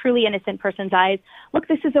in a truly innocent person's eyes, look,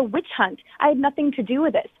 this is a witch hunt. I had nothing to do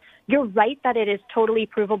with this. You're right that it is totally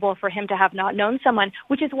provable for him to have not known someone,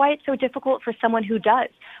 which is why it's so difficult for someone who does,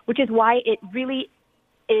 which is why it really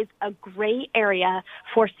is a gray area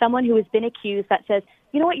for someone who has been accused that says,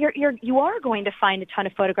 you know what, you are going to find a ton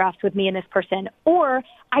of photographs with me and this person, or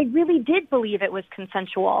I really did believe it was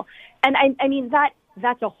consensual. And I mean,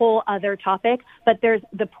 that's a whole other topic, but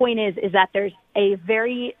the point is that there's a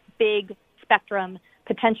very big spectrum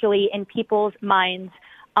potentially in people's minds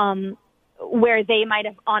where they might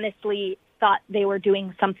have honestly thought they were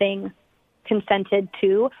doing something consented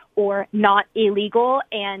to or not illegal.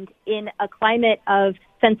 And in a climate of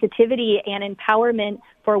sensitivity and empowerment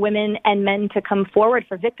for women and men to come forward,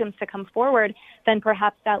 for victims to come forward, then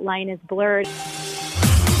perhaps that line is blurred.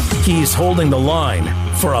 He's holding the line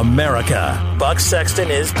for America. Buck Sexton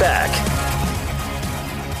is back.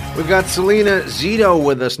 We've got Selena Zito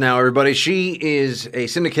with us now, everybody. She is a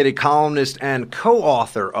syndicated columnist and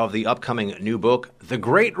co-author of the upcoming new book, The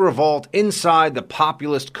Great Revolt Inside the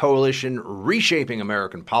Populist Coalition, Reshaping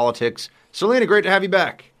American Politics. Selena, great to have you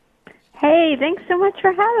back. Hey, thanks so much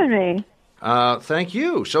for having me. Thank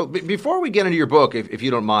you. So before we get into your book, if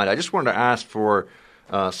you don't mind, I just wanted to ask for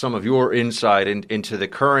some of your insight into the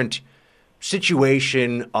current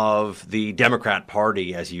situation of the Democrat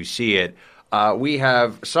Party as you see it. We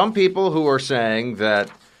have some people who are saying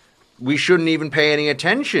that we shouldn't even pay any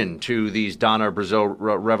attention to these Donna Brazile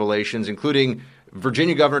revelations, including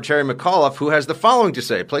Virginia Governor Terry McAuliffe, who has the following to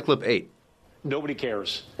say. Play clip 8. Nobody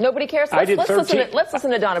cares. Nobody cares. Let's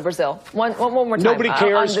listen to Donna Brazile one more time. Nobody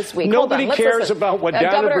cares. On this week. Nobody cares about what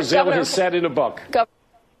Donna Brazile has said in a book.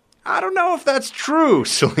 I don't know if that's true,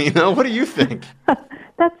 Selena. What do you think?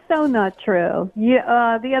 That's so not true.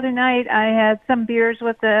 The other night I had some beers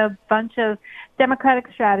with a bunch of Democratic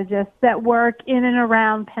strategists that work in and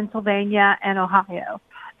around Pennsylvania and Ohio.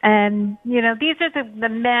 And, these are the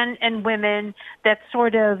men and women that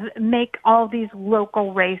sort of make all these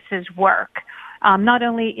local races work, not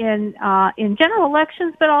only in general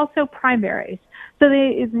elections, but also primaries.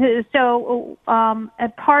 So a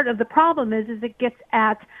part of the problem is it gets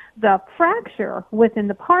at the fracture within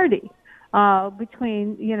the party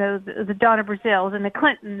between, the Donna Braziles and the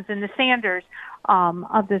Clintons and the Sanders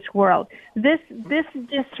of this world. This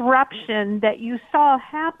disruption that you saw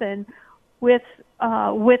happen with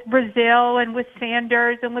Brazile and with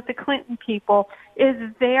Sanders and with the Clinton people is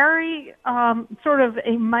very sort of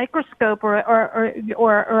a microscope or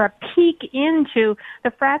a peek into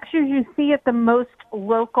the fractures you see at the most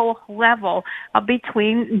local level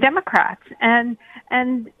between Democrats. And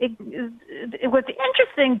it was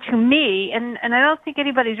interesting to me, and I don't think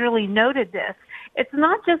anybody's really noted this, it's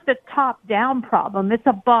not just a top-down problem, it's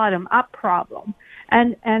a bottom-up problem.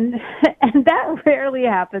 And that rarely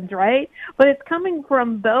happens, right? But it's coming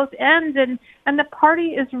from both ends, and the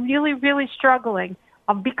party is really, really struggling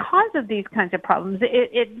because of these kinds of problems.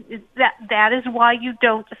 That is why you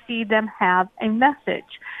don't see them have a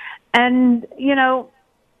message. And,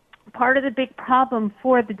 part of the big problem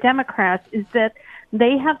for the Democrats is that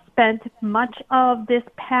they have spent much of this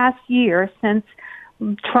past year since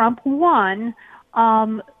Trump won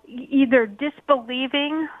either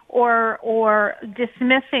disbelieving or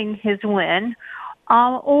dismissing his win,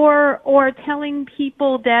 or telling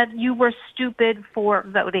people that you were stupid for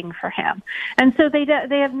voting for him. And so they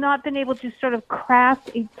have not been able to sort of craft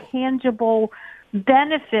a tangible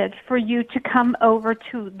benefit for you to come over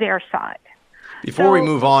to their side. Before we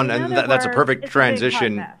move on, and that's a perfect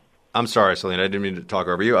transition. I'm sorry, Selena, I didn't mean to talk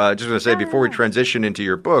over you. Just going to say, before we transition into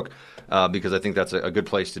your book, because I think that's a good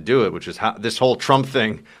place to do it, which is how this whole Trump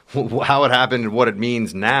thing, how it happened and what it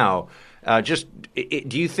means now.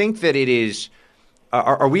 Do you think that it is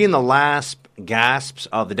are we in the last gasps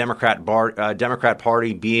of the Democrat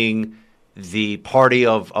Party being the party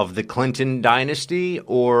of the Clinton dynasty,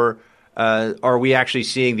 or are we actually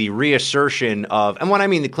seeing the reassertion of, and when I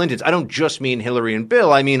mean the Clintons, I don't just mean Hillary and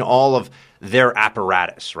Bill, I mean all of their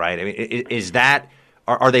apparatus, right? I mean, is that,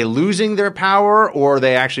 are they losing their power, or are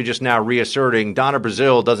they actually just now reasserting Donna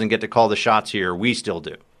Brazile doesn't get to call the shots here, we still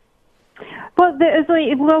do? Well,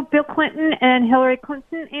 Bill Clinton and Hillary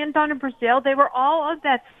Clinton and Donna Brazile, they were all of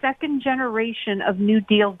that second generation of New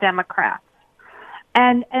Deal Democrats.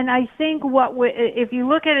 And I think if you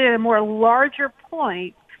look at it at a more larger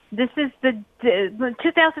point, this is the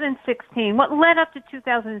 2016. What led up to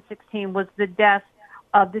 2016 was the death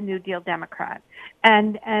of the New Deal Democrat.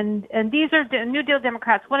 And these are the New Deal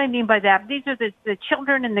Democrats. What I mean by that, these are the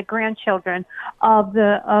children and the grandchildren of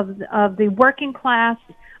the working class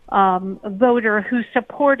voter who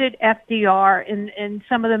supported FDR in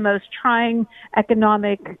some of the most trying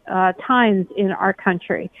economic times in our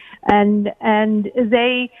country. And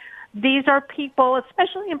these are people,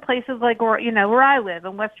 especially in places like where I live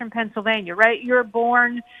in Western Pennsylvania, right? You're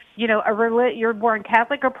born, you're born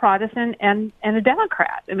Catholic or Protestant and a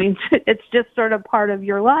Democrat. I mean, it's just sort of part of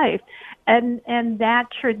your life. And that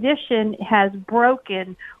tradition has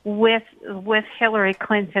broken with Hillary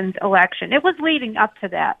Clinton's election. It was leading up to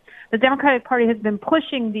that. The Democratic Party has been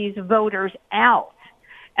pushing these voters out,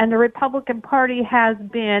 and the Republican Party has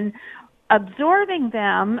been absorbing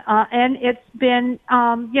them, and it's been,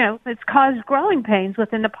 it's caused growing pains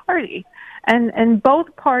within the party. And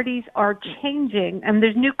both parties are changing, and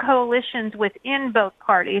there's new coalitions within both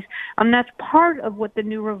parties, and that's part of what the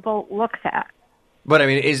new revolt looks at. But, I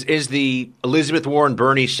mean, is the Elizabeth Warren,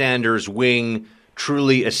 Bernie Sanders wing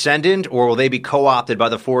truly ascendant, or will they be co-opted by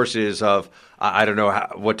the forces of, I don't know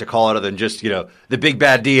what to call it other than just, the big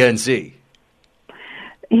bad DNC?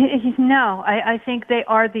 No, I think they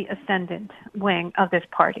are the ascendant wing of this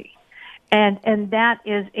party. And that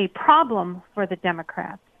is a problem for the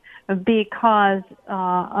Democrats because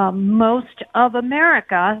most of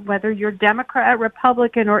America, whether you're Democrat,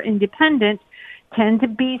 Republican, or independent, tend to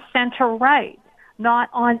be center-right. Not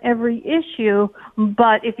on every issue,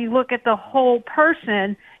 but if you look at the whole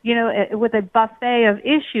person, with a buffet of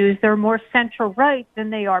issues, they're more center-right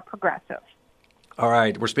than they are progressive. All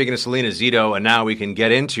right, we're speaking to Selena Zito, and now we can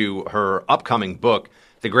get into her upcoming book,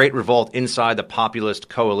 The Great Revolt Inside the Populist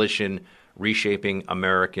Coalition, Reshaping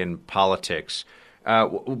American Politics.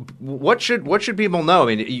 What should people know?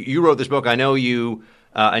 I mean, you wrote this book. I know you,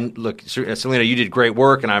 and look, Selena, you did great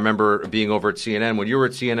work, and I remember being over at CNN when you were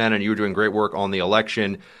at CNN, and you were doing great work on the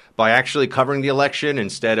election by actually covering the election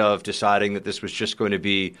instead of deciding that this was just going to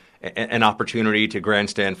be an opportunity to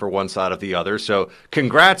grandstand for one side or the other. So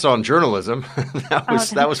congrats on journalism.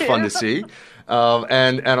 that was fun to see.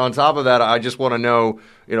 And on top of that, I just want to know,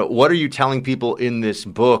 what are you telling people in this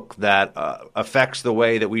book that affects the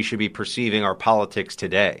way that we should be perceiving our politics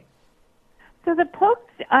today? So the book,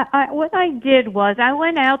 what I did was I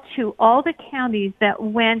went out to all the counties that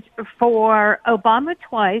went for Obama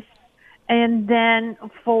twice and then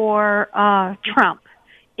for Trump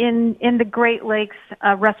in the Great Lakes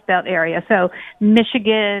Rust Belt area. So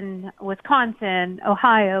Michigan, Wisconsin,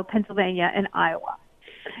 Ohio, Pennsylvania, and Iowa.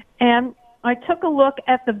 And I took a look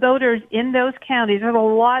at the voters in those counties. There's a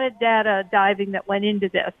lot of data diving that went into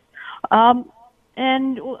this.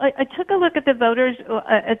 And I took a look at the voters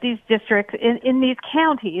at these districts in these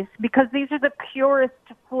counties because these are the purest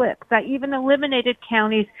flips. I even eliminated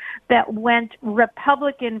counties that went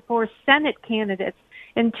Republican for Senate candidates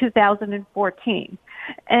in 2014.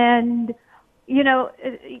 And,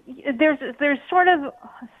 there's sort of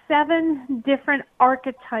 7 different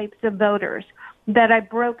archetypes of voters that I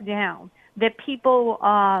broke down that people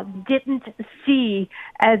didn't see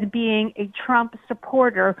as being a Trump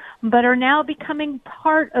supporter, but are now becoming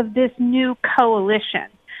part of this new coalition,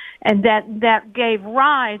 and that gave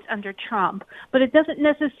rise under Trump. But it doesn't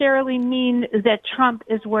necessarily mean that Trump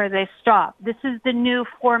is where they stop. This is the new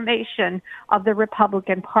formation of the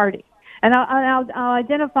Republican Party. And I'll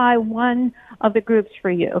identify one of the groups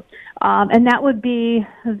for you, and that would be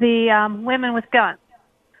the women with guns.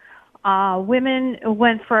 Women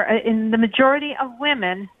went for, in the majority of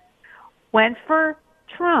women went for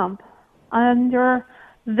Trump under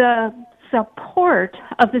the support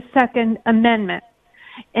of the Second Amendment,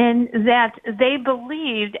 and that they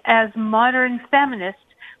believed, as modern feminists,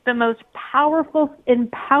 the most powerful,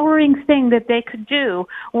 empowering thing that they could do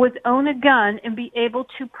was own a gun and be able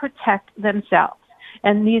to protect themselves.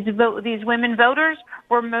 And these women voters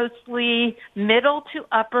were mostly middle to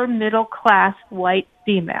upper middle class white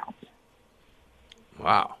females.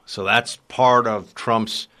 Wow. So that's part of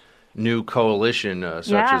Trump's new coalition,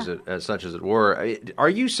 such as it were. Are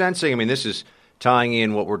you sensing, I mean, this is tying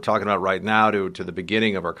in what we're talking about right now to the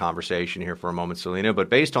beginning of our conversation here for a moment, Selena, but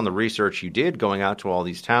based on the research you did going out to all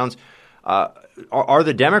these towns, are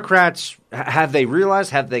the Democrats, have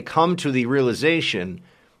they come to the realization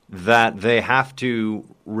that they have to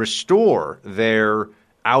restore their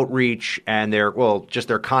outreach and their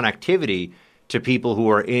connectivity to people who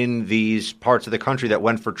are in these parts of the country that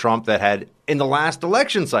went for Trump that had, in the last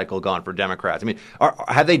election cycle, gone for Democrats? I mean,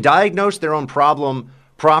 have they diagnosed their own problem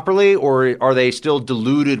properly, or are they still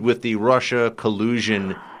deluded with the Russia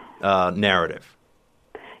collusion narrative?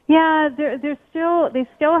 Yeah, they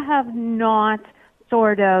still have not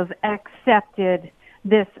sort of accepted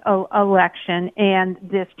this election and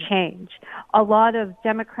this change. A lot of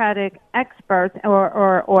Democratic experts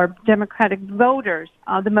or Democratic voters,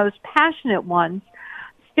 the most passionate ones,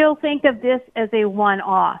 still think of this as a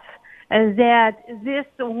one-off, as that this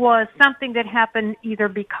was something that happened either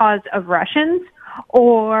because of Russians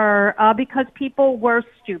or because people were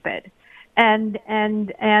stupid and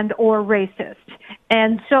or racist.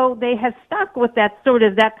 And so they have stuck with that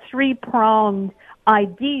three-pronged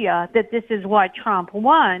idea that this is why Trump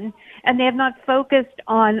won, and they have not focused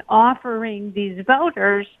on offering these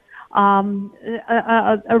voters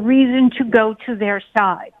a reason to go to their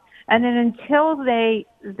side. And then until they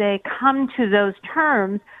come to those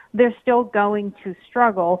terms, they're still going to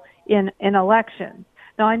struggle in elections.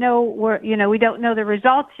 Now, I know we don't know the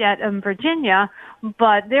results yet in Virginia,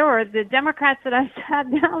 but there were the Democrats that I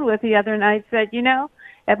sat down with the other night said,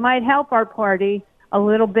 it might help our party a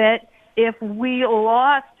little bit if we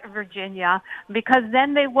lost Virginia, because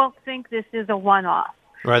then they won't think this is a one-off.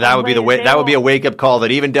 Right, that would be a wake-up call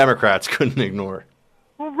that even Democrats couldn't ignore.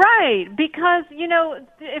 Right, because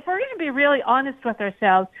if we're going to be really honest with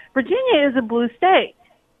ourselves, Virginia is a blue state.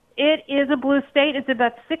 It is a blue state. It's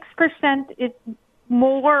about 6%. It's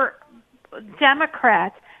more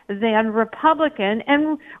Democrat than Republican,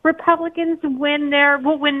 and Republicans will win there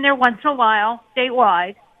once in a while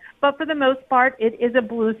statewide. But for the most part, it is a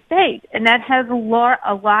blue state, and that has a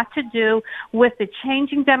lot to do with the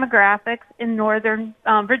changing demographics in northern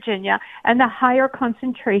Virginia and the higher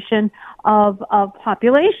concentration of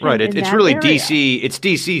population. Right, it's really area. It's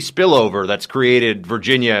DC spillover that's created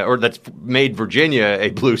Virginia, or that's made Virginia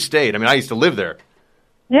a blue state. I mean, I used to live there.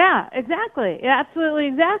 Yeah, exactly. Yeah, absolutely,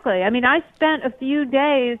 exactly. I mean, I spent a few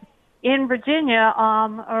days in Virginia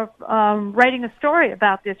writing a story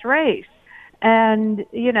about this race. And,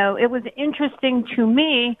 it was interesting to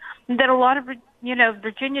me that a lot of,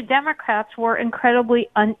 Virginia Democrats were incredibly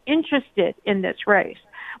uninterested in this race.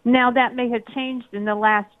 Now, that may have changed in the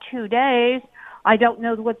last 2 days. I don't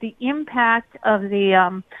know what the impact of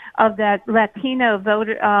that Latino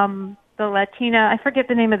voter, I forget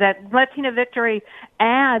the name of that, Latina Victory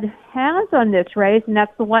ad has on this race. And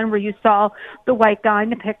that's the one where you saw the white guy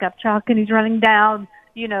in the pickup truck and he's running down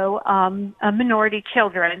minority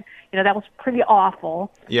children. That was pretty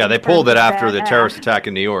awful. Yeah, they pulled it after the terrorist attack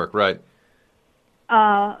in New York, right?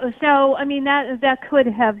 So, I mean, that could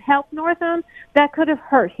have helped Northam. That could have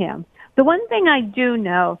hurt him. The one thing I do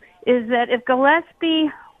know is that if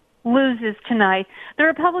Gillespie loses tonight, the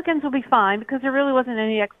Republicans will be fine because there really wasn't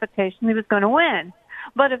any expectation he was going to win.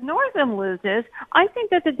 But if Northam loses, I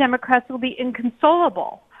think that the Democrats will be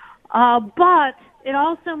inconsolable. But it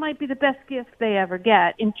also might be the best gift they ever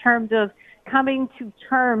get in terms of coming to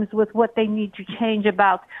terms with what they need to change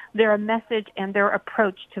about their message and their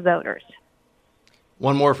approach to voters.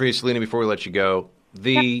 One more for you, Selena, before we let you go.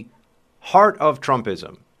 The heart of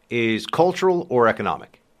Trumpism is cultural or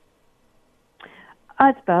economic?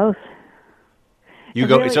 It's both.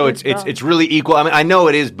 It's really equal. I mean, I know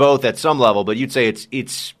it is both at some level, but you'd say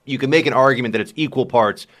it's you can make an argument that it's equal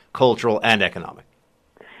parts cultural and economic.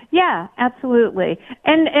 Yeah, absolutely.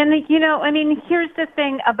 And here's the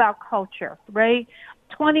thing about culture, right?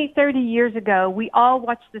 20, 30 years ago, we all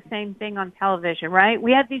watched the same thing on television, right?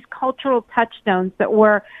 We had these cultural touchstones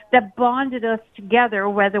that bonded us together,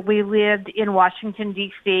 whether we lived in Washington,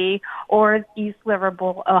 D.C. or East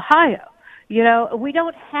Liverpool, Ohio. You know, we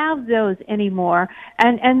don't have those anymore.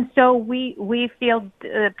 And so we feel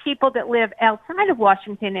people that live outside of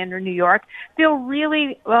Washington and or New York feel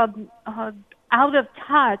really out of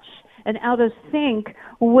touch and out of sync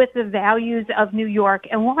with the values of New York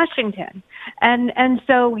and Washington. And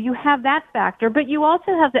so you have that factor, but you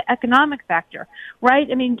also have the economic factor, right?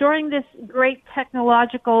 I mean, during this great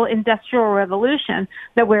technological industrial revolution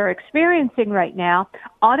that we're experiencing right now,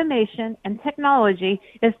 automation and technology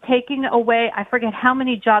is taking away, I forget how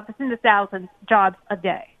many jobs, it's in the thousands jobs a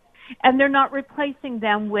day. And they're not replacing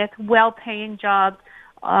them with well-paying jobs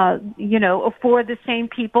for the same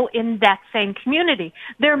people in that same community.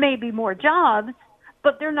 There may be more jobs,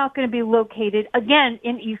 but they're not going to be located, again,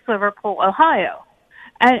 in East Liverpool, Ohio.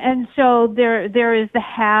 And so there is the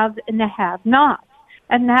haves and the have-nots.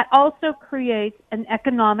 And that also creates an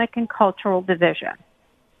economic and cultural division.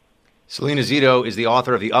 Selena Zito is the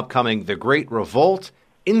author of the upcoming The Great Revolt,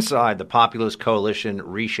 Inside the Populist Coalition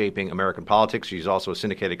Reshaping American Politics. She's also a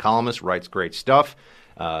syndicated columnist, writes great stuff.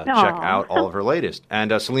 Check out all of her latest.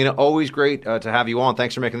 And Selena, always great to have you on.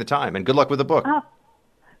 Thanks for making the time, and good luck with the book. Oh,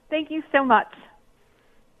 thank you so much.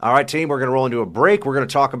 All right, team, we're going to roll into a break. We're going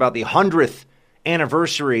to talk about the 100th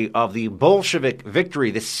anniversary of the Bolshevik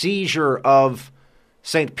victory, the seizure of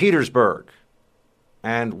St. Petersburg,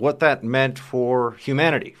 and what that meant for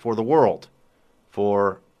humanity, for the world,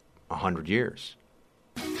 for 100 years.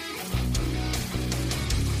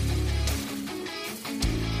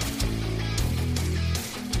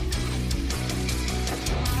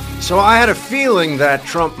 So I had a feeling that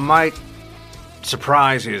Trump might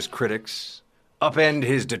surprise his critics, upend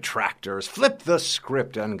his detractors, flip the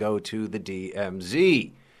script, and go to the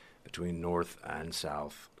DMZ between North and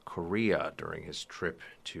South Korea during his trip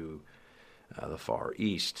to the Far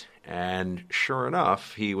East. And sure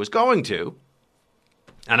enough, he was going to.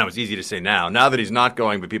 I know it's easy to say now. Now that he's not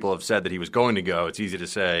going, but people have said that he was going to go, it's easy to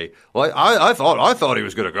say, well, I thought he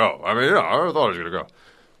was going to go. I mean, yeah, I thought he was going to go.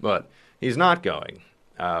 But he's not going.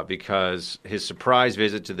 Because his surprise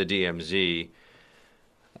visit to the DMZ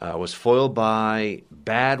was foiled by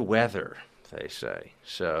bad weather, they say.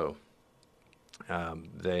 So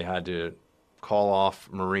they had to call off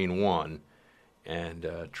Marine One, and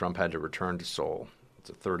Trump had to return to Seoul.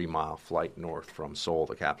 It's a 30-mile flight north from Seoul,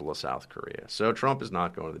 the capital of South Korea. So Trump is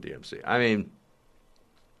not going to the DMZ. I mean,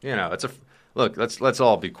 look. Let's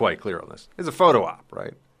all be quite clear on this. It's a photo op,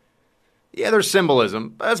 right? Yeah, there's symbolism,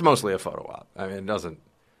 but that's mostly a photo op. I mean, it doesn't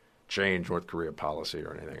change North Korea policy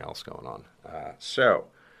or anything else going on. So,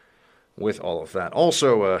 with all of that,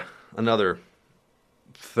 also another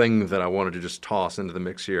thing that I wanted to just toss into the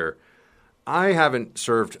mix here. I haven't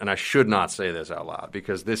served, and I should not say this out loud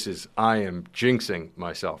because I am jinxing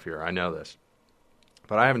myself here. I know this,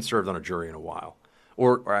 but I haven't served on a jury in a while,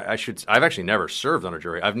 I've actually never served on a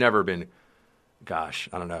jury. I've never been. Gosh,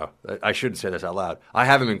 I don't know. I shouldn't say this out loud. I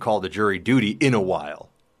haven't been called to jury duty in a while.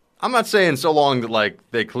 I'm not saying so long that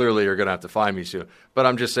they clearly are going to have to find me soon, but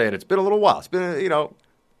I'm just saying it's been a little while. It's been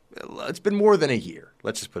it's been more than a year.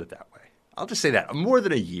 Let's just put it that way. I'll just say that more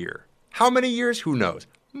than a year. How many years? Who knows?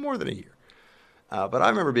 More than a year. But I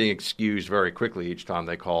remember being excused very quickly each time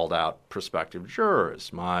they called out prospective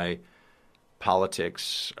jurors. My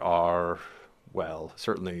politics are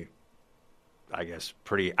certainly, I guess,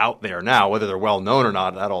 pretty out there now. Whether they're well known or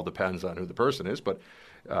not, that all depends on who the person is. But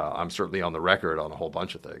I'm certainly on the record on a whole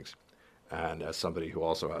bunch of things. And as somebody who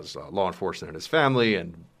also has law enforcement in his family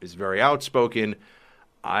and is very outspoken,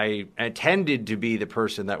 I tended to be the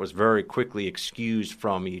person that was very quickly excused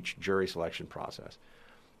from each jury selection process.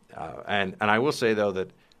 And I will say, though,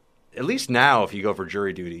 that at least now, if you go for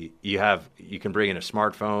jury duty, you can bring in a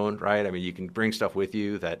smartphone, right? I mean, you can bring stuff with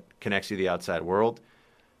you that connects you to the outside world.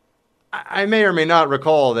 I may or may not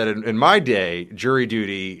recall that in my day, jury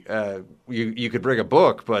duty, you could bring a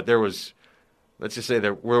book, but let's just say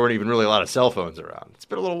there weren't even really a lot of cell phones around. It's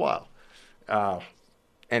been a little while.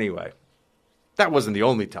 Anyway, that wasn't the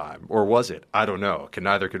only time, or was it? I don't know. Can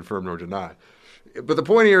neither confirm nor deny. But the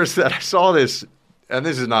point here is that I saw this, and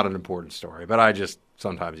this is not an important story, but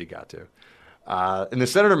sometimes you got to. In the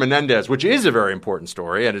Senator Menendez, which is a very important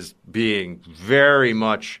story and is being very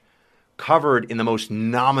much covered in the most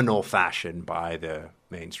nominal fashion by the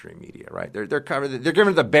mainstream media, right? They're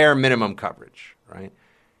given the bare minimum coverage, right?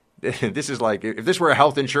 This is like, if this were a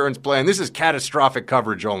health insurance plan, this is catastrophic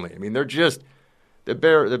coverage only. I mean, they're just the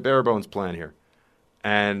bare bones plan here.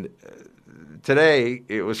 And today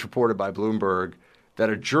it was reported by Bloomberg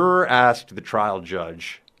that a juror asked the trial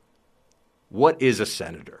judge, "What is a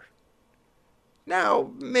senator?"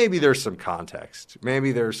 Now, maybe there's some context.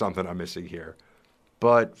 Maybe there's something I'm missing here.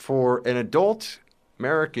 But for an adult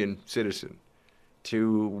American citizen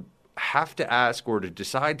to have to ask or to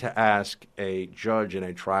decide to ask a judge in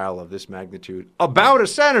a trial of this magnitude about a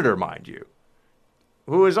senator, mind you,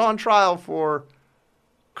 who is on trial for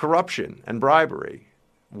corruption and bribery.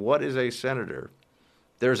 What is a senator?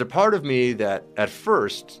 There's a part of me that at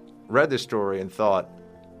first read this story and thought,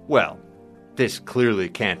 well, this clearly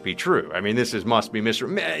can't be true. I mean, must be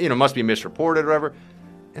misreported or whatever.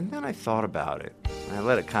 And then I thought about it, and I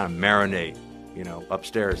let it kind of marinate,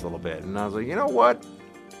 upstairs a little bit. And I was like, you know what?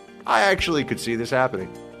 I actually could see this happening.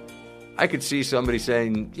 I could see somebody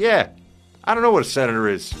saying, yeah, I don't know what a senator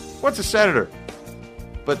is. What's a senator?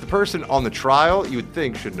 But the person on the trial, you would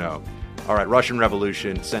think, should know. All right, Russian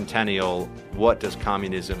Revolution, centennial, what has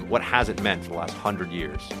it meant for the last 100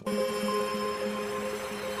 years?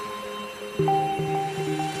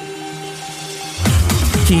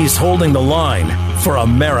 He's holding the line for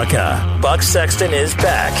America. Buck Sexton is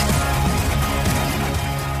back.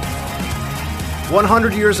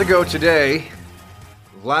 100 years ago today,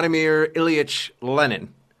 Vladimir Ilyich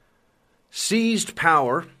Lenin seized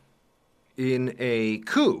power in a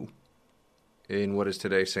coup in what is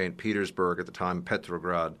today St. Petersburg, at the time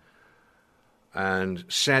Petrograd, and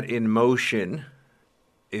set in motion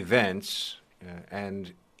events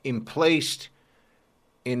and emplaced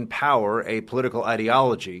in power a political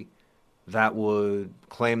ideology that would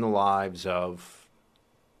claim the lives of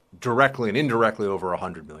directly and indirectly over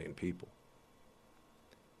 100 million people.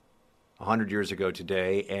 100 years ago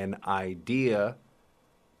today, an idea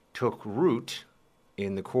took root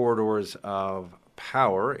in the corridors of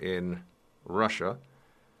power in Russia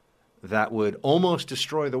that would almost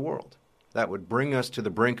destroy the world, that would bring us to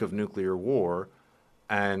the brink of nuclear war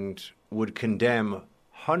and would condemn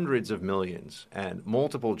hundreds of millions and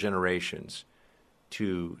multiple generations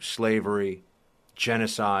to slavery,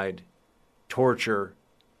 genocide, torture,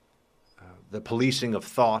 the policing of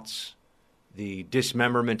thoughts, the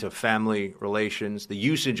dismemberment of family relations, the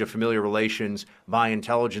usage of familiar relations by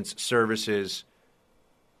intelligence services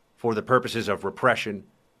for the purposes of repression,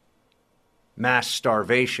 mass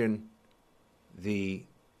starvation, the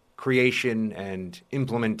creation and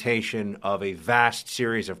implementation of a vast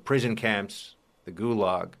series of prison camps, the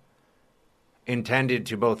Gulag, intended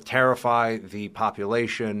to both terrify the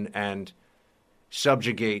population and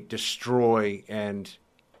subjugate, destroy, and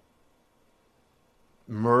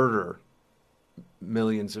murder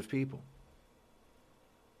millions of people.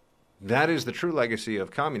 That is the true legacy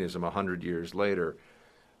of communism 100 years later.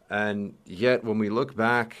 And yet, when we look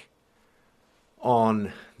back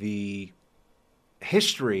on the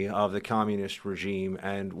history of the communist regime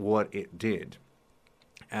and what it did,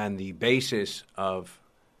 and the basis of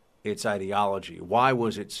its ideology, why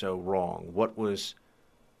was it so wrong? What was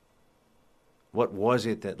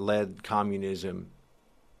it that led communism,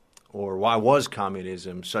 or why was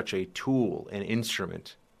communism such a tool, an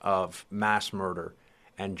instrument of mass murder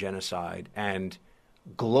and genocide and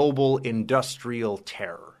global industrial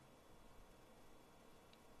terror?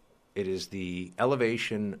 It is the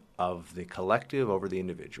elevation of the collective over the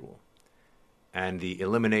individual and the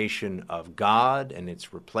elimination of God and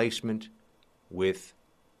its replacement with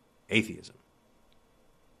atheism.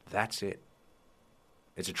 That's it.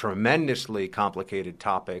 It's a tremendously complicated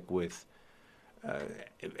topic with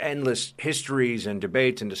endless histories and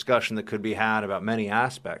debates and discussion that could be had about many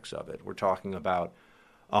aspects of it. We're talking about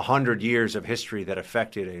 100 years of history that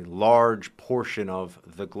affected a large portion of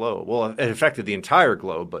the globe. Well, it affected the entire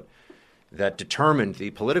globe, but that determined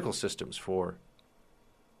the political systems for,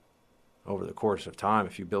 over the course of time, a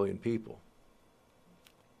few billion people.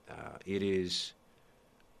 It is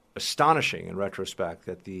astonishing in retrospect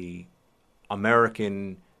that the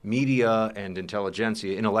American media and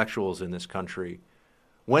intelligentsia, intellectuals in this country,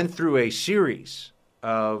 went through a series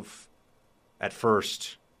of, at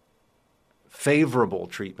first, favorable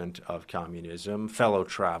treatment of communism, fellow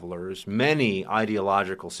travelers, many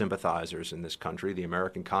ideological sympathizers in this country. The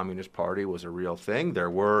American Communist Party was a real thing. There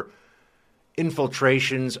were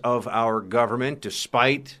infiltrations of our government,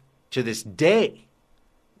 despite, to this day,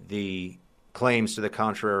 the claims to the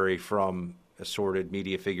contrary from assorted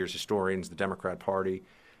media figures, historians, the Democrat Party,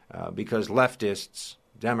 because leftists,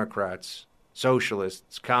 Democrats,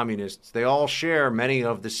 socialists, communists, they all share many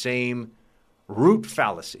of the same root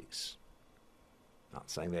fallacies. Not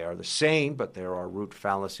saying they are the same, but there are root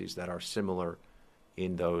fallacies that are similar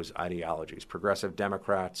in those ideologies. Progressive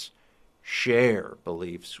Democrats share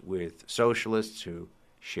beliefs with socialists who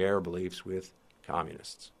share beliefs with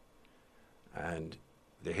communists. And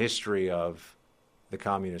the history of the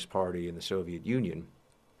Communist Party in the Soviet Union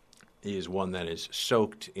is one that is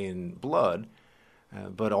soaked in blood,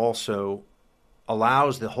 but also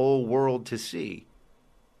allows the whole world to see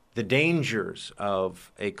the dangers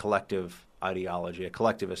of a collective ideology, a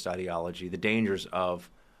collectivist ideology, the dangers of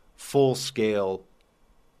full-scale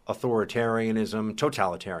authoritarianism,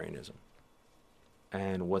 totalitarianism,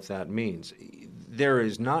 and what that means. There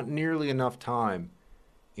is not nearly enough time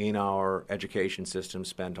in our education system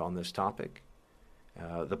spent on this topic.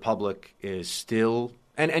 The public is still,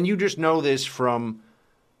 and you just know this from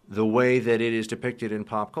the way that it is depicted in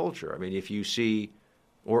pop culture. I mean, if you see,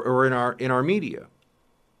 or in our media,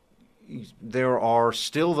 there are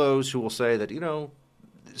still those who will say that,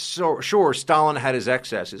 so sure, Stalin had his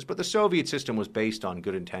excesses, but the Soviet system was based on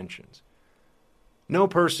good intentions. No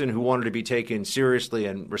person who wanted to be taken seriously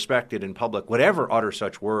and respected in public would ever utter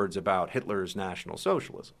such words about Hitler's National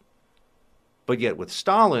Socialism. But yet with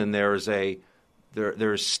Stalin, there's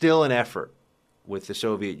still an effort with the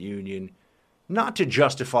Soviet Union not to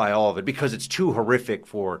justify all of it because it's too horrific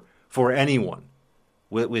for anyone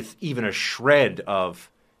with even a shred of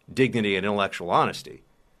dignity and intellectual honesty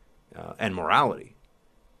and morality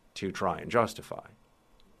to try and justify.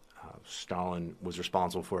 Stalin was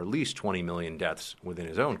responsible for at least 20 million deaths within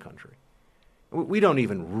his own country. We don't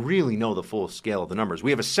even really know the full scale of the numbers. We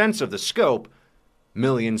have a sense of the scope: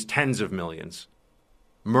 millions, tens of millions,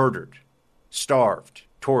 murdered, starved,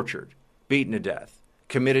 tortured, beaten to death,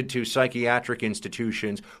 committed to psychiatric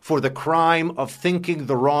institutions for the crime of thinking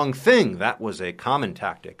the wrong thing. That was a common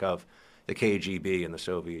tactic of the KGB in the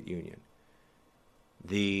Soviet Union.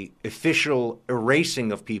 The official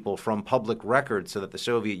erasing of people from public records so that the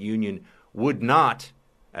Soviet Union would not,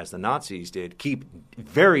 as the Nazis did, keep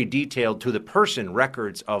very detailed to the person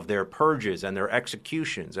records of their purges and their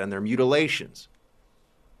executions and their mutilations.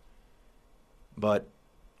 But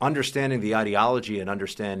understanding the ideology and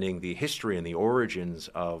understanding the history and the origins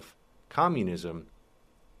of communism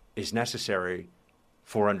is necessary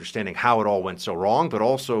for understanding how it all went so wrong, but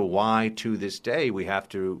also why to this day we have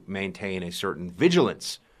to maintain a certain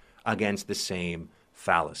vigilance against the same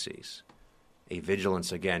fallacies. A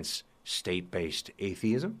vigilance against state-based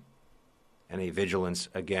atheism and a vigilance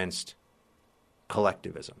against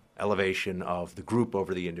collectivism, elevation of the group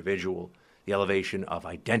over the individual, the elevation of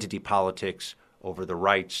identity politics over the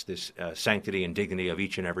rights, this sanctity and dignity of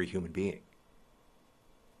each and every human being.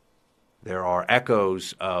 There are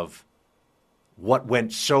echoes of what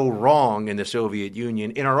went so wrong in the Soviet Union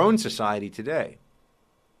in our own society today.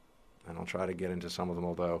 And I'll try to get into some of them,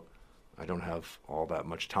 although I don't have all that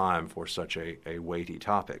much time for such a weighty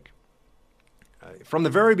topic. From the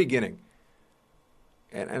very beginning,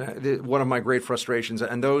 and one of my great frustrations,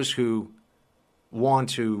 and those who want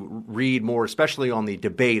to read more, especially on the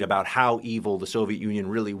debate about how evil the Soviet Union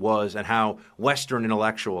really was and how Western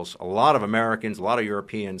intellectuals, a lot of Americans, a lot of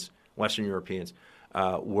Europeans, Western Europeans,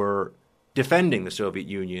 were defending the Soviet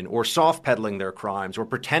Union or soft-pedaling their crimes or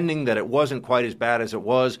pretending that it wasn't quite as bad as it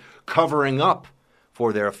was, covering up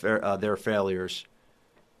for their failures.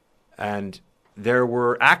 And there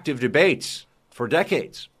were active debates for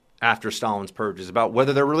decades after Stalin's purges about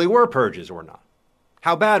whether there really were purges or not.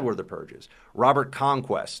 How bad were the purges? Robert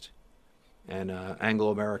Conquest, an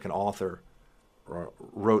Anglo-American author,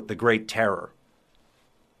 wrote The Great Terror,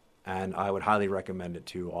 and I would highly recommend it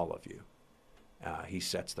to all of you. He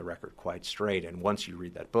sets the record quite straight, and once you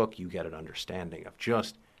read that book, you get an understanding of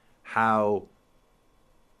just how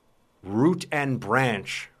root and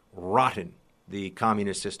branch rotten the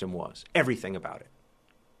communist system was. Everything about it,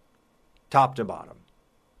 top to bottom.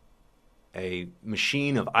 A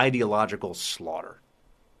machine of ideological slaughter,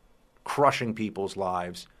 crushing people's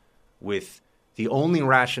lives with the only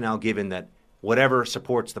rationale given that whatever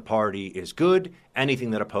supports the party is good,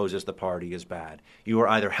 anything that opposes the party is bad. You are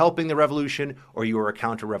either helping the revolution or you are a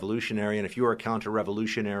counter-revolutionary, and if you are a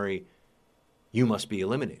counter-revolutionary, you must be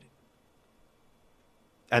eliminated.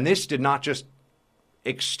 And this did not just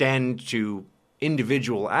extend to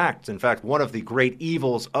individual acts. In fact, one of the great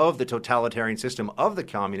evils of the totalitarian system of the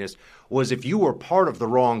communists was if you were part of the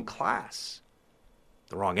wrong class,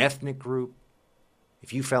 the wrong ethnic group,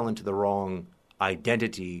 if you fell into the wrong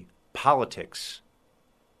identity politics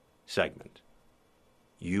segment,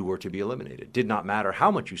 you were to be eliminated. It did not matter how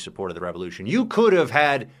much you supported the revolution. You could have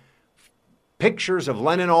had pictures of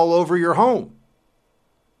Lenin all over your home.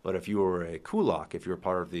 But if you were a kulak, if you were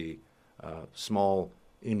part of the small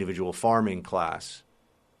individual farming class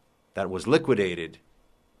that was liquidated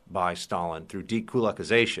by Stalin through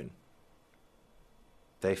dekulakization,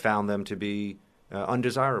 they found them to be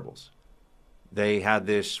undesirables. They had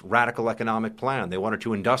this radical economic plan. They wanted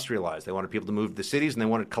to industrialize. They wanted people to move to the cities, and they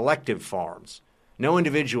wanted collective farms. No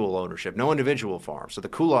individual ownership, no individual farms. So the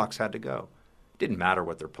kulaks had to go. It didn't matter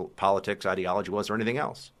what their politics, ideology was, or anything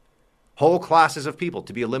else. Whole classes of people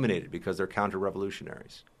to be eliminated because they're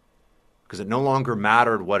counter-revolutionaries. because it no longer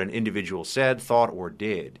mattered what an individual said, thought, or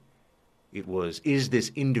did. It was, is this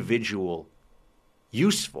individual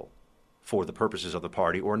useful for the purposes of the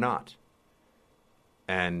party or not?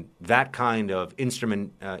 And that kind of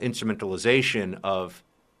instrumentalization of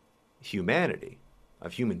humanity,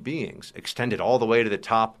 of human beings, extended all the way to the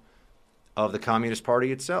top of the Communist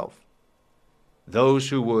Party itself. Those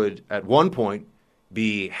who would, at one point,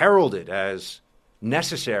 be heralded as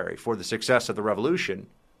necessary for the success of the revolution,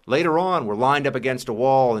 later on were lined up against a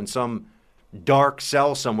wall in some dark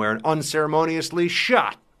cell somewhere and unceremoniously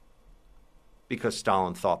shot because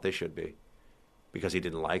Stalin thought they should be, because he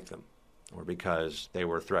didn't like them, or because they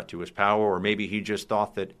were a threat to his power, or maybe he just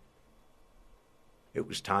thought that it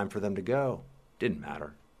was time for them to go. Didn't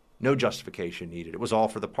matter. No justification needed. It was all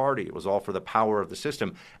for the party. It was all for the power of the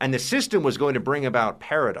system. And the system was going to bring about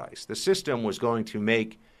paradise. The system was going to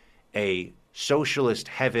make a socialist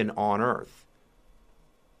heaven on earth.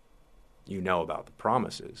 You know about the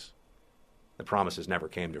promises. The promises never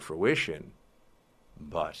came to fruition,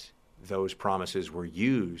 but those promises were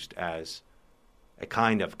used as a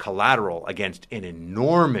kind of collateral against an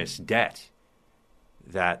enormous debt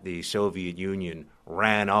that the Soviet Union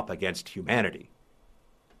ran up against humanity.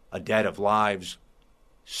 A debt of lives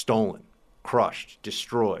stolen, crushed,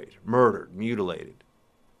 destroyed, murdered, mutilated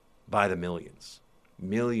by the millions,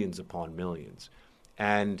 millions upon millions.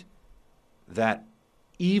 And that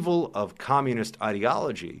evil of communist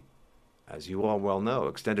ideology, as you all well know,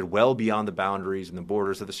 extended well beyond the boundaries and the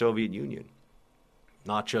borders of the Soviet Union,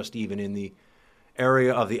 not just even in the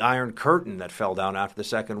area of the Iron Curtain that fell down after the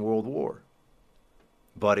Second World War.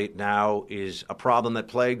 But it now is a problem that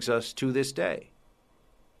plagues us to this day.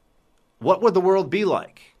 What would the world be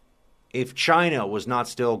like if China was not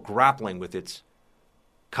still grappling with its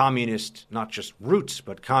communist, not just roots,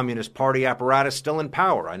 but communist party apparatus still in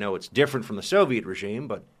power? I know it's different from the Soviet regime,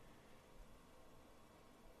 but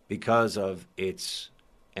because of its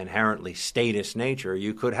inherently statist nature,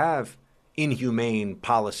 you could have inhumane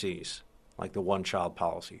policies like the one-child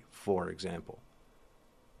policy, for example.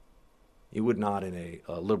 You would not, in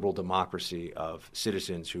a liberal democracy of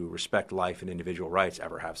citizens who respect life and individual rights,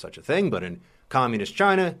 ever have such a thing. But in communist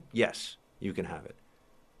China, yes, you can have it.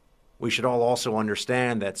 We should all also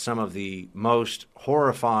understand that some of the most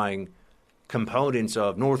horrifying components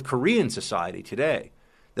of North Korean society today,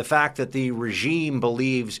 the fact that the regime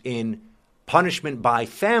believes in punishment by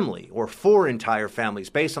family or for entire families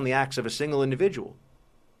based on the acts of a single individual,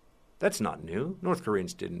 that's not new. North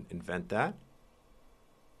Koreans didn't invent that.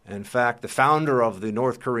 In fact, the founder of the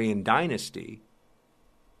North Korean dynasty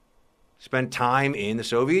spent time in the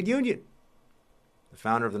Soviet Union. The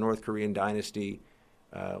founder of the North Korean dynasty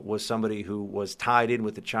was somebody who was tied in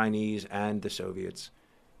with the Chinese and the Soviets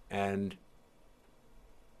and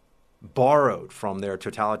borrowed from their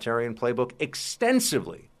totalitarian playbook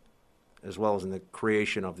extensively, as well as in the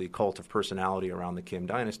creation of the cult of personality around the Kim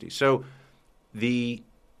dynasty. So the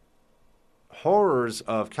horrors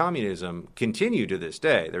of communism continue to this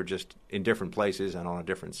day. They're just in different places and on a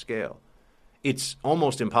different scale. It's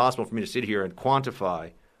almost impossible for me to sit here and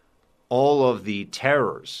quantify all of the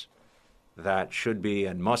terrors that should be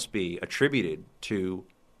and must be attributed to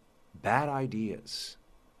bad ideas.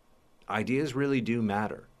 Ideas really do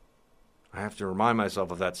matter. I have to remind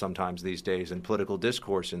myself of that sometimes these days in political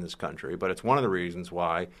discourse in this country, but it's one of the reasons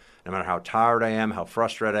why, no matter how tired I am, how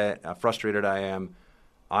frustrated I am,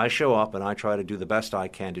 I show up and I try to do the best I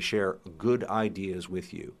can to share good ideas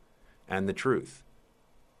with you and the truth.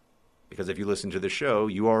 Because if you listen to the show,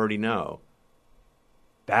 you already know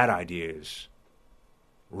bad ideas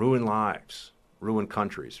ruin lives, ruin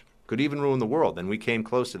countries, could even ruin the world. And we came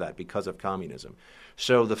close to that because of communism.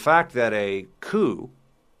 So the fact that a coup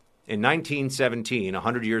in 1917,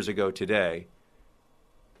 100 years ago today,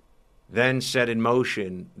 then set in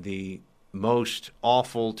motion the most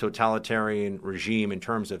awful totalitarian regime in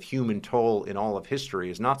terms of human toll in all of history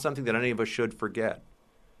is not something that any of us should forget.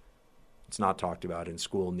 It's not talked about in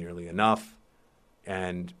school nearly enough.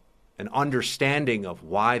 And an understanding of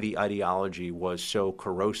why the ideology was so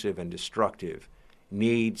corrosive and destructive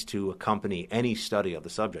needs to accompany any study of the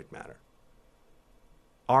subject matter.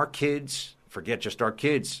 Our kids, forget just our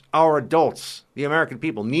kids, our adults, the American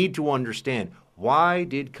people need to understand, why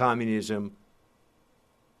did communism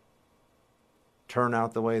turn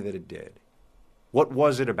out the way that it did? What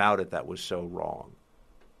was it about it that was so wrong?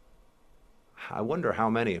 I wonder how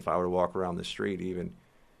many, if I were to walk around the street, even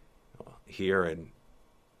here in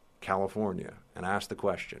California, and ask the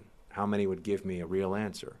question, how many would give me a real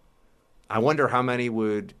answer? I wonder how many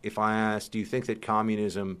would, if I asked, do you think that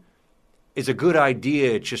communism is a good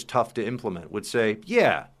idea, it's just tough to implement, would say,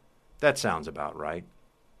 yeah, that sounds about right.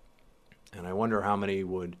 And I wonder how many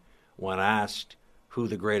would, when asked who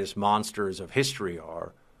the greatest monsters of history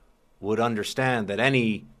are, would understand that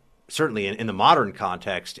certainly in the modern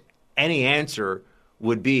context, any answer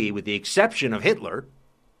would be, with the exception of Hitler,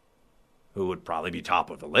 who would probably be top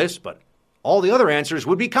of the list, but all the other answers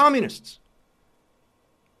would be communists.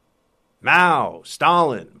 Mao,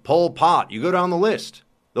 Stalin, Pol Pot, you go down the list.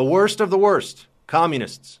 The worst of the worst,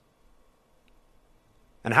 communists.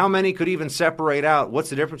 And how many could even separate out what's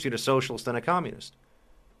the difference between a socialist and a communist?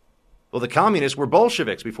 Well, the communists were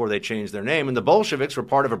Bolsheviks before they changed their name, and the Bolsheviks were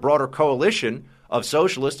part of a broader coalition of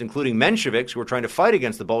socialists, including Mensheviks, who were trying to fight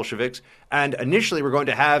against the Bolsheviks, and initially were going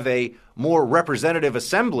to have a more representative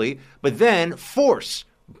assembly, but then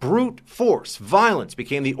brute force, violence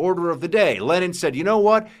became the order of the day. Lenin said, you know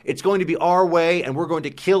what? It's going to be our way, and we're going to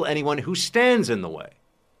kill anyone who stands in the way.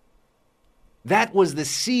 That was the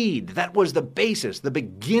seed. That was the basis, the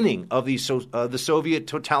beginning of the Soviet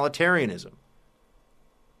totalitarianism.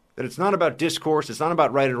 That it's not about discourse, it's not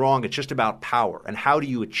about right and wrong, it's just about power. And how do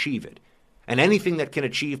you achieve it? And anything that can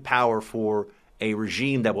achieve power for a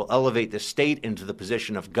regime that will elevate the state into the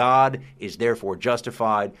position of God is therefore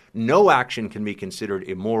justified. No action can be considered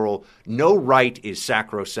immoral. No right is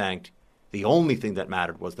sacrosanct. The only thing that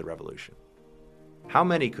mattered was the revolution. How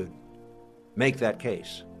many could make that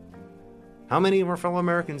case? How many of our fellow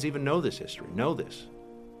Americans even know this history, know this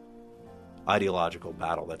ideological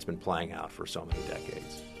battle that's been playing out for so many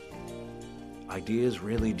decades? Ideas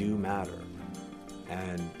really do matter,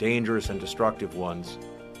 and dangerous and destructive ones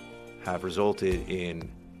have resulted in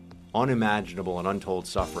unimaginable and untold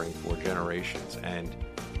suffering for generations. And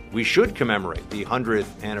we should commemorate the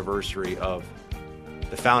 100th anniversary of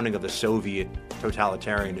the founding of the Soviet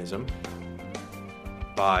totalitarianism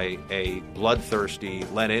by a bloodthirsty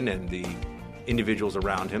Lenin and the individuals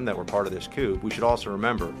around him that were part of this coup. We should also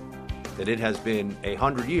remember that it has been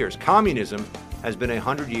 100 years. Communism has been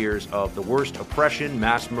 100 years of the worst oppression,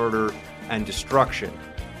 mass murder, and destruction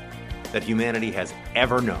that humanity has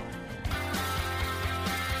ever known.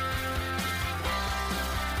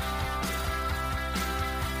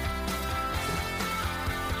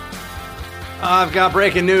 I've got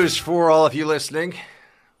breaking news for all of you listening.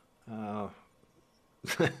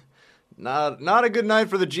 Not a good night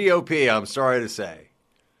for the GOP, I'm sorry to say.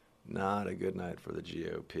 Not a good night for the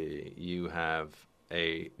GOP. You have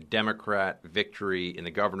a Democrat victory in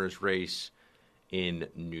the governor's race in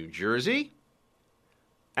New Jersey,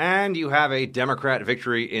 and you have a Democrat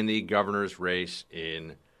victory in the governor's race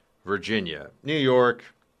in Virginia. New York,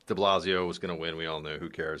 de Blasio was going to win. We all know. Who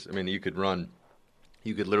cares? I mean, you could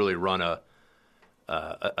literally run a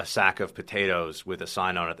sack of potatoes with a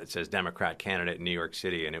sign on it that says Democrat candidate in New York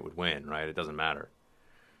City, and it would win, right? It doesn't matter.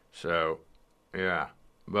 So, yeah.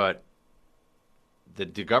 But the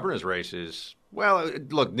governor's race is, well,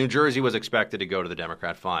 look, New Jersey was expected to go to the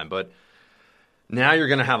Democrat, fine. But now you're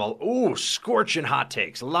going to have scorching hot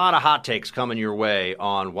takes. A lot of hot takes coming your way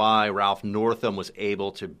on why Ralph Northam was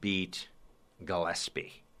able to beat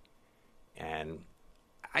Gillespie. And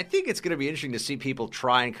I think it's going to be interesting to see people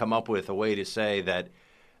try and come up with a way to say that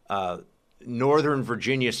Northern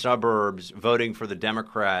Virginia suburbs voting for the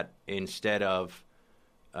Democrat instead of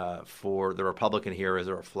for the Republican here is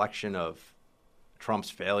a reflection of Trump's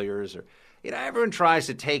failures. Or, everyone tries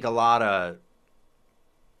to take to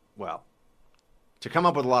come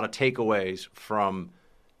up with a lot of takeaways from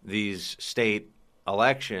these state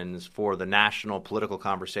elections for the national political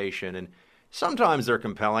conversation. And sometimes they're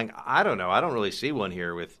compelling. I don't know. I don't really see one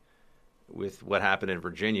here with what happened in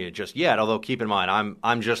Virginia just yet. Although keep in mind,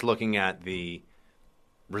 I'm just looking at the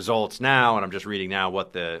results now, and I'm just reading now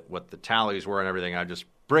what the tallies were and everything. I'm just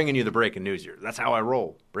bringing you the breaking news here. That's how I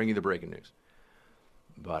roll. Bring you the breaking news.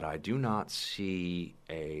 But I do not see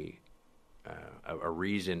a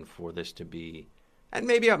reason for this to be. And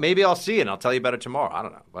maybe I'll see it and I'll tell you about it tomorrow. I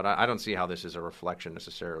don't know. But I don't see how this is a reflection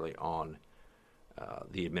necessarily on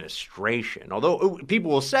the administration. Although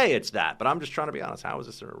people will say it's that, but I'm just trying to be honest. How is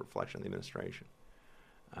this a reflection of the administration?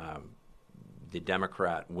 The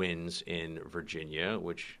Democrat wins in Virginia,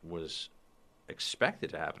 which was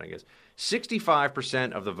expected to happen, I guess.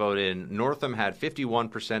 65% of the vote in. Northam had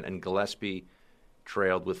 51%, and Gillespie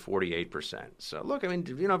trailed with 48%. So look, I mean,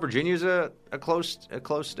 Virginia's a close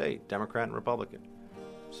state, Democrat and Republican.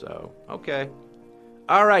 So, okay.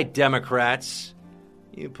 All right, Democrats.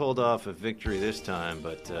 You pulled off a victory this time,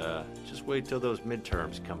 but just wait till those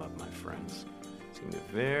midterms come up, my friends. It's going to be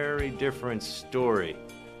a very different story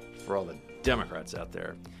for all the Democrats out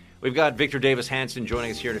there. We've got Victor Davis Hanson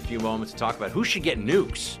joining us here in a few moments to talk about who should get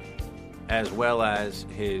nukes, as well as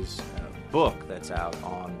his book that's out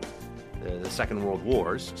on the Second World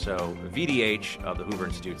Wars. So VDH of the Hoover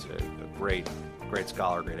Institute's a great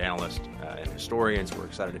scholar, great analyst, and historian. So we're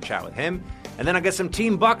excited to chat with him. And then I got some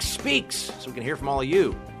Team Buck Speaks, so we can hear from all of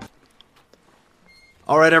you.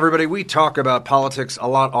 All right, everybody, we talk about politics a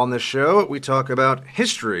lot on this show. We talk about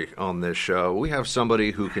history on this show. We have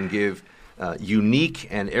somebody who can give unique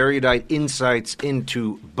and erudite insights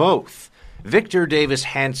into both. Victor Davis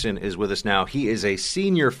Hanson is with us now. He is a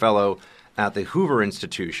senior fellow at the Hoover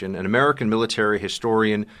Institution, an American military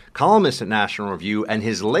historian, columnist at National Review, and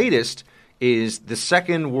his latest is The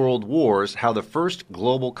Second World Wars, How the First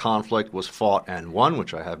Global Conflict Was Fought and Won,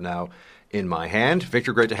 which I have now in my hand.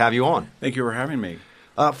 Victor, great to have you on. Thank you for having me.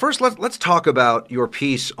 First, let's talk about your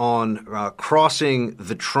piece on crossing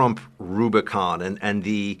the Trump Rubicon and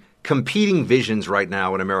the competing visions right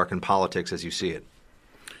now in American politics as you see it.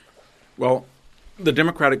 Well, the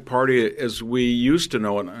Democratic Party, as we used to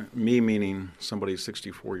know it, me meaning somebody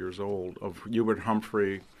 64 years old, of Hubert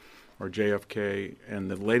Humphrey or JFK,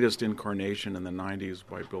 and the latest incarnation in the 90s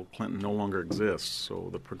by Bill Clinton no longer exists. So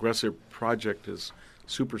the Progressive Project has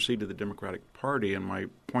superseded the Democratic Party, and my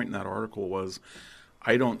point in that article was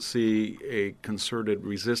I don't see a concerted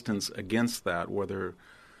resistance against that, whether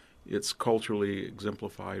it's culturally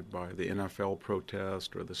exemplified by the NFL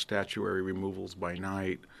protest or the statuary removals by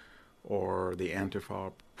night or the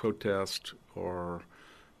Antifa protest or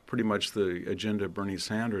pretty much the agenda of Bernie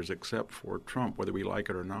Sanders except for Trump, whether we like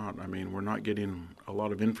it or not. I mean, we're not getting a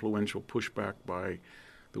lot of influential pushback by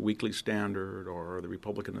the Weekly Standard or the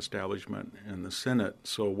Republican establishment in the Senate.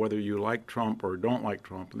 So whether you like Trump or don't like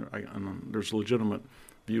Trump, there's legitimate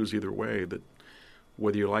views either way that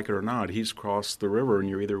whether you like it or not, he's crossed the river and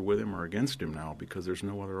you're either with him or against him now because there's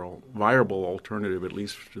no other viable alternative, at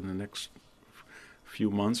least in the next few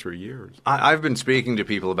months or years. I've been speaking to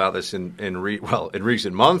people about this in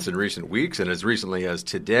recent months, in recent weeks, and as recently as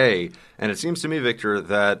today. And it seems to me, Victor,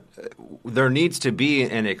 that there needs to be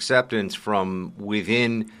an acceptance from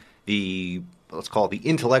within the, let's call it the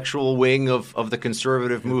intellectual wing of the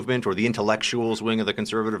conservative movement or the intellectuals wing of the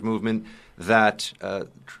conservative movement that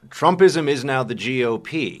Trumpism is now the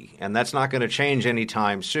GOP, and that's not going to change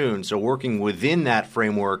anytime soon. So working within that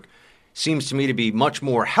framework seems to me to be much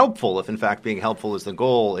more helpful, if in fact being helpful is the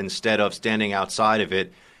goal, instead of standing outside of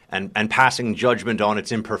it and passing judgment on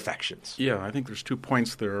its imperfections. Yeah, I think there's 2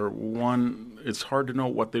 points there. One, it's hard to know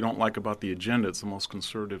what they don't like about the agenda. It's the most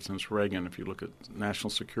conservative since Reagan. If you look at national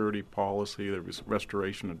security policy, there was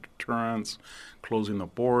restoration of deterrence, closing the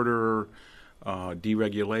border,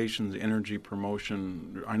 deregulations, energy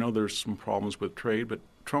promotion. I know there's some problems with trade, but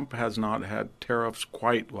Trump has not had tariffs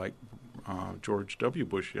quite like George W.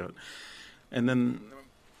 Bush yet. And then,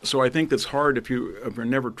 so I think that's hard if you're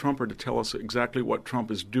never Trumper to tell us exactly what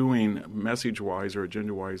Trump is doing message-wise or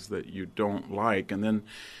agenda-wise that you don't like. And then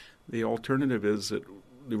the alternative is that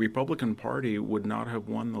the Republican Party would not have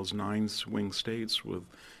won those 9 swing states with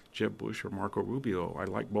Jeb Bush or Marco Rubio. I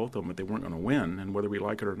like both of them, but they weren't going to win. And whether we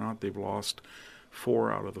like it or not, they've lost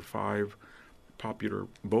 4 out of the 5 popular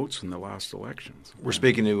votes in the last elections. We're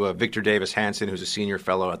speaking to Victor Davis Hanson, who's a senior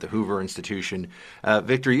fellow at the Hoover Institution.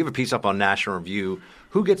 Victor, you have a piece up on National Review.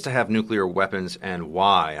 Who gets to have nuclear weapons and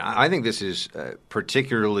why? I think this is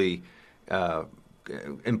particularly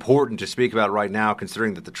important to speak about right now,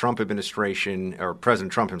 considering that the Trump administration, or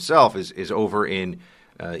President Trump himself, is over in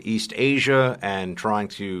East Asia and trying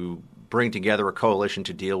to bring together a coalition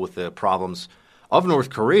to deal with the problems of North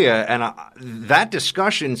Korea, and that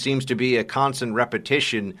discussion seems to be a constant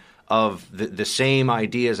repetition of the same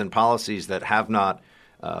ideas and policies that have not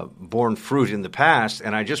borne fruit in the past.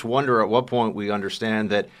 And I just wonder at what point we understand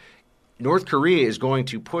that North Korea is going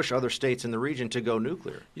to push other states in the region to go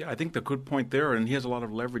nuclear. Yeah, I think the good point there, and he has a lot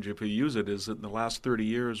of leverage if he uses it, is that in the last 30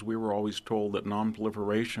 years we were always told that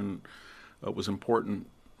nonproliferation was important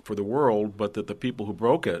for the world, but that the people who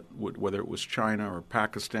broke it, whether it was China or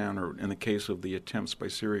Pakistan or in the case of the attempts by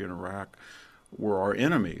Syria and Iraq, were our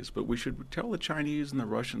enemies. But we should tell the Chinese and the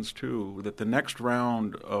Russians, too, that the next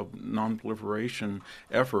round of nonproliferation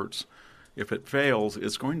efforts, if it fails,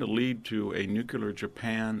 it's going to lead to a nuclear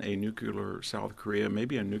Japan, a nuclear South Korea,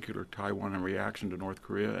 maybe a nuclear Taiwan in reaction to North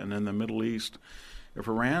Korea. And in the Middle East, if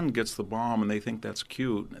Iran gets the bomb and they think that's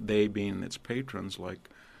cute, they being its patrons like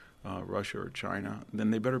Russia or China,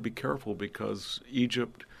 then they better be careful because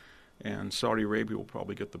Egypt and Saudi Arabia will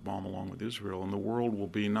probably get the bomb along with Israel, and the world will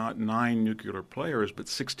be not 9 nuclear players, but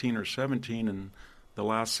 16 or 17, and the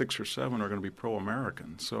last 6 or 7 are going to be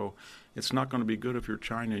pro-American. So it's not going to be good if you're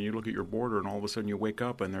China and you look at your border and all of a sudden you wake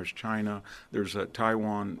up and there's China, there's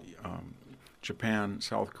Taiwan, Japan,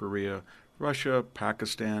 South Korea, Russia,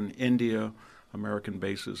 Pakistan, India, American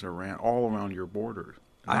bases, Iran, all around your borders.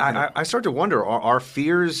 I start to wonder, are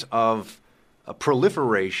fears of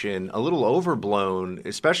proliferation a little overblown,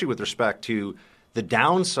 especially with respect to the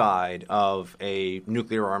downside of a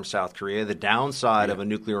nuclear-armed South Korea, the downside of a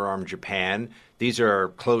nuclear-armed Japan? These are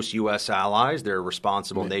close U.S. allies. They're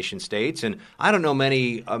responsible nation states. And I don't know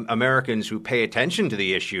many Americans who pay attention to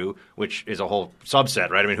the issue, which is a whole subset,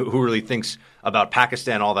 right? I mean, who really thinks about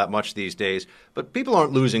Pakistan all that much these days? But people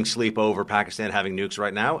aren't losing sleep over Pakistan having nukes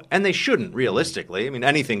right now, and they shouldn't, realistically. I mean,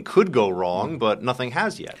 anything could go wrong, but nothing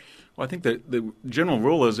has yet. Well, I think the general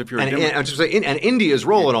rule is if you're and India's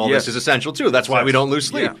role in all this is essential too. That's why we don't lose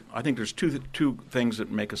sleep. Yeah. I think there's two things that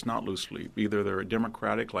make us not lose sleep. Either they're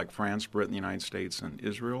democratic, like France, Britain, the United States, and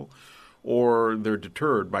Israel, or they're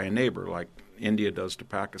deterred by a neighbor, like India does to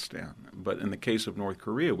Pakistan. But in the case of North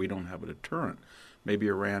Korea, we don't have a deterrent. Maybe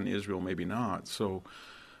Iran, Israel, maybe not. So.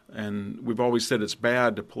 And we've always said it's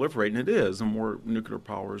bad to proliferate, and it is. The more nuclear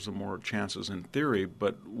powers, the more chances in theory.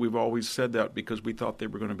 But we've always said that because we thought they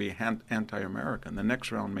were going to be anti-American. The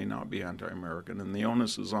next round may not be anti-American, and the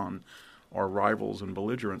onus is on our rivals and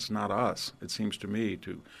belligerents, not us, it seems to me,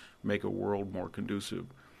 to make a world more conducive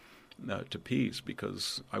to peace,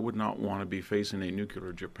 because I would not want to be facing a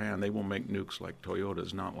nuclear Japan. They will make nukes like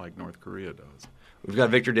Toyotas, not like North Korea does. We've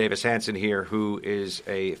got Victor Davis Hanson here, who is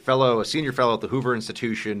a senior fellow at the Hoover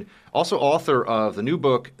Institution, also author of the new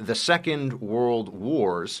book, The Second World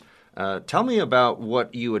Wars. Tell me about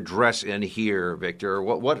what you address in here, Victor.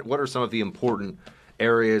 What are some of the important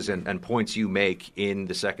areas and points you make in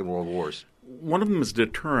the Second World Wars? One of them is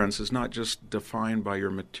deterrence is not just defined by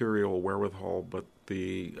your material wherewithal, but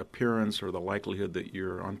the appearance or the likelihood that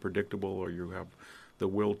you're unpredictable or you have the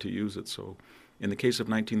will to use it. So in the case of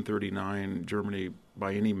 1939, Germany,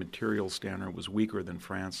 by any material standard, was weaker than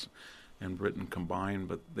France and Britain combined,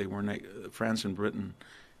 but they weren't. France and Britain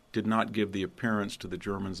did not give the appearance to the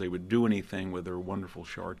Germans they would do anything with their wonderful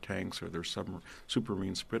Char tanks or their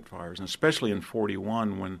Supermarine Spitfires, and especially in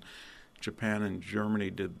 1941 when Japan and Germany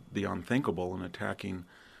did the unthinkable in attacking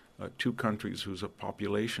two countries whose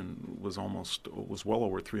population was well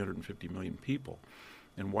over 350 million people.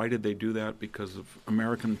 And why did they do that? Because of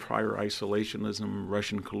American prior isolationism,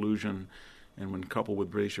 Russian collusion, and when coupled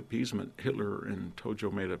with British appeasement, Hitler and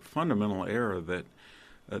Tojo made a fundamental error that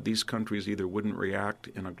these countries either wouldn't react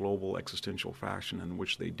in a global existential fashion, in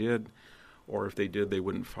which they did, or if they did, they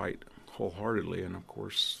wouldn't fight wholeheartedly. And of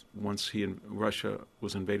course, once Russia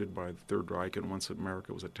was invaded by the Third Reich, and once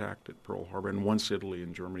America was attacked at Pearl Harbor, and once Italy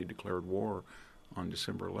and Germany declared war on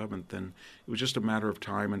December 11th, then it was just a matter of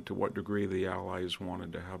time and to what degree the Allies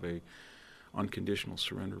wanted to have a unconditional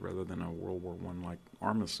surrender rather than a World War I-like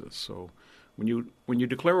armistice. So when you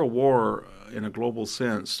declare a war in a global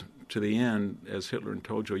sense to the end, as Hitler and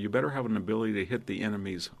Tojo, you better have an ability to hit the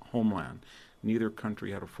enemy's homeland. Neither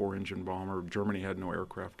country had a 4-engine bomber. Germany had no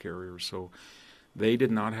aircraft carriers, so they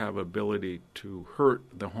did not have ability to hurt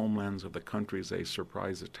the homelands of the countries they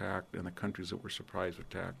surprise attacked, and the countries that were surprise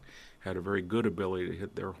attacked had a very good ability to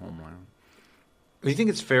hit their homeland. Do you think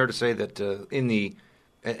it's fair to say that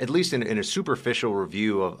at least in a superficial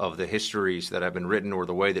review of the histories that have been written, or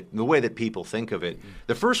the way that people think of it,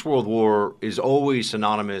 the First World War is always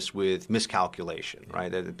synonymous with miscalculation,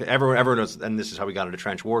 right? Everyone knows, and this is how we got into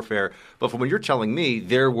trench warfare. But from what you're telling me,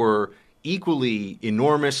 there were equally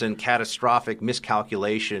enormous and catastrophic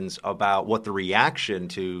miscalculations about what the reaction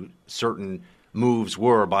to certain moves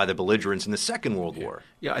were by the belligerents in the Second World War.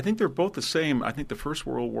 Yeah, I think they're both the same. I think the First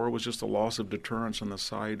World War was just a loss of deterrence on the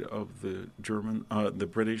side of the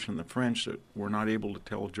British and the French, that were not able to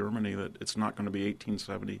tell Germany that it's not going to be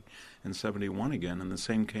 1870 and 71 again. And the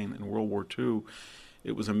same came in World War II.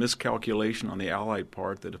 It was a miscalculation on the Allied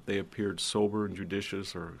part that if they appeared sober and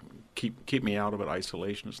judicious, or keep me out of it,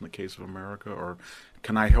 isolationist in the case of America, or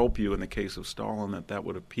can I help you in the case of Stalin, that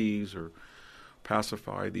would appease or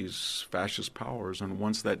pacify these fascist powers. And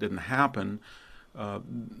once that didn't happen,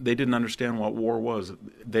 they didn't understand what war was,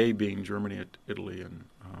 they being Germany, Italy, and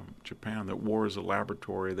Japan, that war is a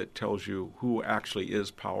laboratory that tells you who actually is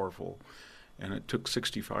powerful. And it took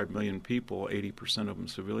 65 million people, 80% of them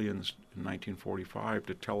civilians, in 1945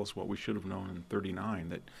 to tell us what we should have known in 1939,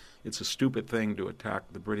 that it's a stupid thing to attack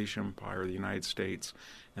the British Empire, the United States,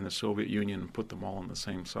 and the Soviet Union and put them all on the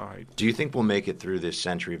same side. Do you think we'll make it through this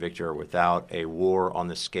century, Victor, without a war on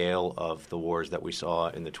the scale of the wars that we saw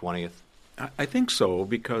in the 20th? I think so,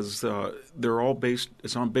 because they're all based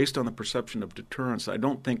on the perception of deterrence. I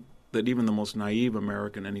don't think that even the most naive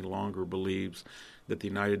American any longer believes that the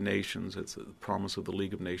United Nations, it's the promise of the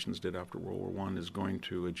League of Nations did after World War I, is going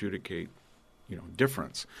to adjudicate,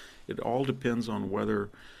 difference. It all depends on whether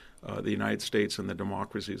the United States and the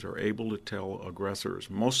democracies are able to tell aggressors,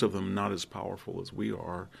 most of them not as powerful as we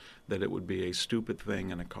are, that it would be a stupid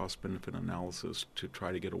thing in a cost-benefit analysis to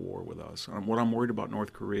try to get a war with us. What I'm worried about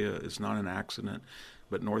North Korea is not an accident,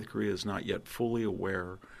 but North Korea is not yet fully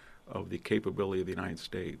aware of the capability of the United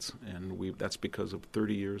States, and that's because of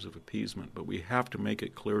 30 years of appeasement. But we have to make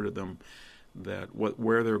it clear to them that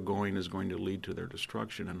where they're going is going to lead to their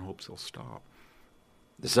destruction, and hopes they'll stop.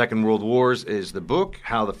 The Second World Wars is the book,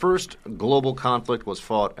 How the First Global Conflict Was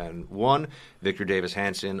Fought and Won. Victor Davis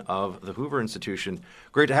Hanson of the Hoover Institution.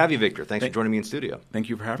 Great to have you, Victor. Thanks for joining me in studio. Thank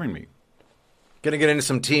you for having me. Going to get into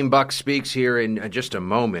some Team Buck Speaks here in just a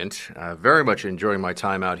moment. Very much enjoying my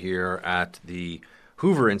time out here at the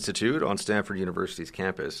Hoover Institute on Stanford University's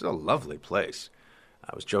campus. It's a lovely place.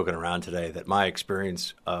 I was joking around today that my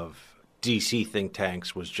experience of D.C. think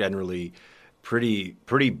tanks was generally pretty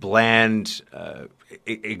bland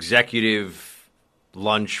executive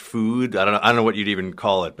lunch food. I don't know what you'd even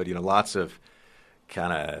call it, but lots of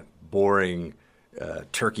kind of boring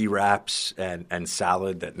turkey wraps and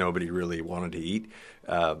salad that nobody really wanted to eat.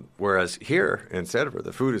 Whereas here in Stanford,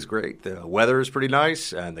 the food is great, the weather is pretty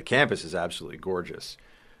nice, and the campus is absolutely gorgeous.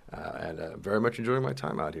 And very much enjoying my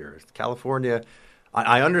time out here. California,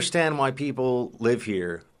 I understand why people live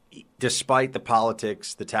here, despite the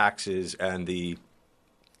politics, the taxes, and the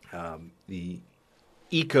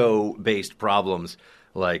eco-based problems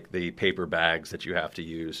like the paper bags that you have to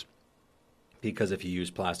use. Because if you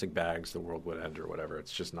use plastic bags, the world would end or whatever.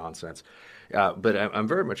 It's just nonsense. But I'm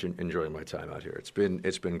very much enjoying my time out here. It's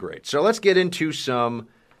been great. So let's get into some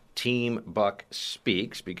Team Buck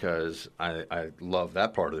Speaks, because I love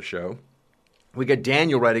that part of the show. We got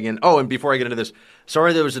Daniel writing in. Oh, and before I get into this,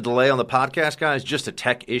 sorry there was a delay on the podcast, guys. Just a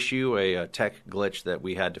tech issue, a tech glitch that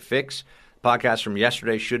we had to fix. Podcast from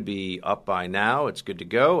yesterday should be up by now. It's good to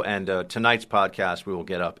go. And tonight's podcast we will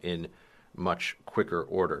get up in much quicker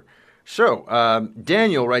order. So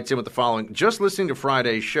Daniel writes in with the following. Just listening to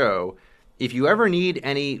Friday's show, if you ever need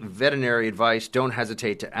any veterinary advice, don't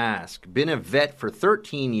hesitate to ask. Been a vet for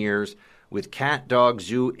 13 years with cat, dog,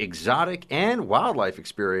 zoo, exotic, and wildlife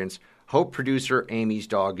experience. Hope producer Amy's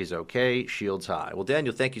dog is okay. Shields high. Well,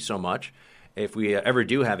 Daniel, thank you so much. If we ever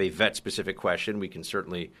do have a vet-specific question, we can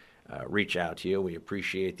certainly reach out to you. We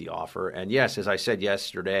appreciate the offer. And yes, as I said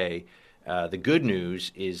yesterday, the good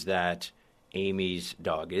news is that Amy's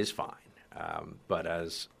dog is fine. But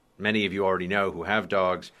as many of you already know who have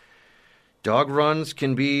dogs, dog runs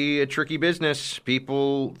can be a tricky business.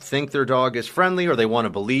 People think their dog is friendly, or they want to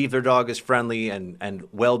believe their dog is friendly and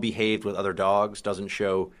well-behaved with other dogs, doesn't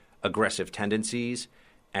show aggressive tendencies,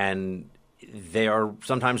 and they are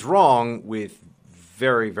sometimes wrong with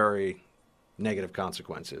very, very negative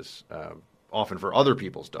consequences, often for other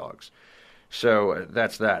people's dogs. So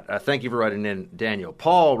that's that. Thank you for writing in, Daniel.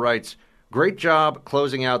 Paul writes, great job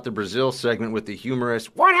closing out the Brazil segment with the humorous,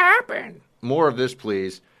 what happened? More of this,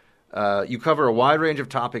 please. You cover a wide range of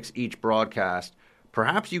topics each broadcast.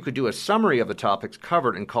 Perhaps you could do a summary of the topics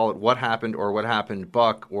covered and call it What Happened or What Happened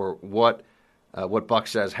Buck, or What Buck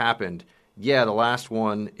Says Happened. Yeah, the last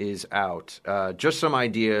one is out. Just some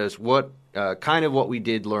ideas, kind of what we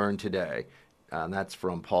did learn today. And that's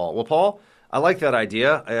from Paul. Well, Paul, I like that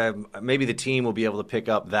idea. Maybe the team will be able to pick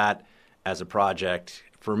up that as a project.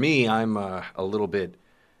 For me, I'm a little bit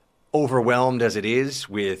overwhelmed as it is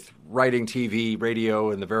with writing TV,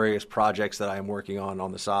 radio, and the various projects that I am working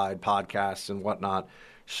on the side, podcasts and whatnot.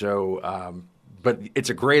 So, but it's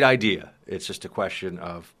a great idea. It's just a question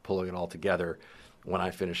of pulling it all together when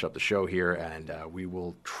I finish up the show here, and we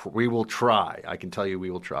will try. I can tell you we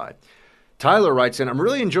will try. Tyler writes in, I'm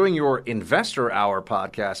really enjoying your Investor Hour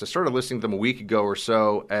podcast. I started listening to them a week ago or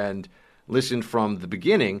so and listened from the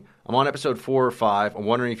beginning. I'm on episode 4 or 5. I'm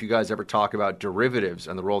wondering if you guys ever talk about derivatives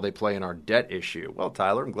and the role they play in our debt issue. Well,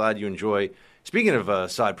 Tyler, I'm glad you enjoy. Speaking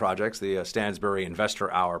of side projects, the Stansberry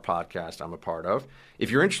Investor Hour podcast I'm a part of. If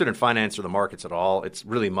you're interested in finance or the markets at all, it's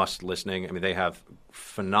really must listening. I mean, they have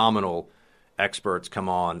phenomenal experts come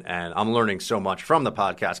on, and I'm learning so much from the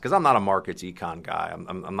podcast because I'm not a markets econ guy.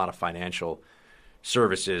 I'm not a financial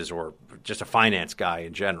services or just a finance guy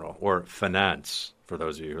in general, or finance for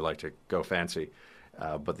those of you who like to go fancy.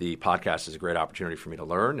 But the podcast is a great opportunity for me to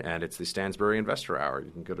learn, and it's the Stansberry Investor Hour.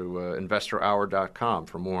 You can go to investorhour.com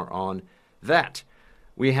for more on that.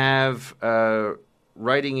 We have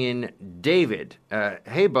writing in David.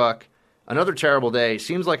 Hey, Buck. Another terrible day.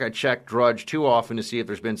 Seems like I check Drudge too often to see if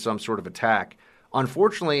there's been some sort of attack.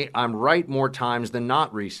 Unfortunately, I'm right more times than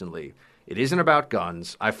not recently. It isn't about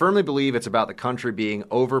guns. I firmly believe it's about the country being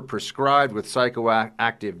overprescribed with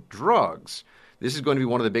psychoactive drugs. This is going to be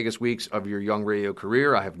one of the biggest weeks of your young radio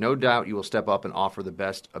career. I have no doubt you will step up and offer the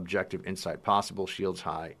best objective insight possible. Shields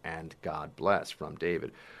high, and God bless, from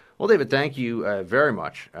David. Well, David, thank you very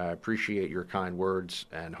much. I appreciate your kind words,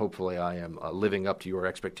 and hopefully I am living up to your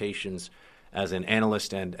expectations as an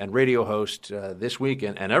analyst and radio host this week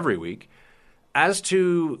and every week. As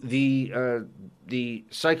to the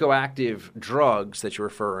psychoactive drugs that you're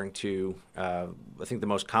referring to, I think the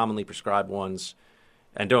most commonly prescribed ones,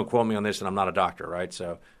 and don't quote me on this, and I'm not a doctor, right?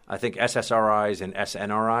 So I think SSRIs and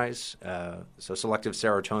SNRIs, so selective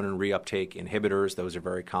serotonin reuptake inhibitors, those are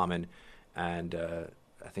very common. And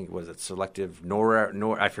I think, was it selective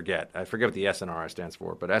I forget what the SNRI stands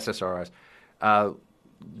for, but SSRIs.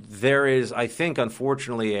 There is, I think,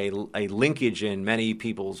 unfortunately, a linkage in many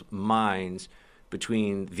people's minds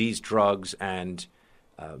between these drugs and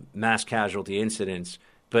mass casualty incidents.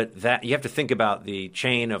 But that you have to think about the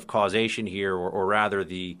chain of causation here, or rather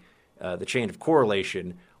the chain of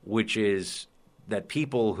correlation, which is that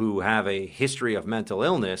people who have a history of mental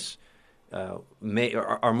illness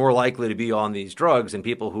are more likely to be on these drugs, and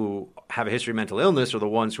people who have a history of mental illness are the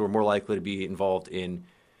ones who are more likely to be involved in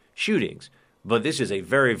shootings. But this is a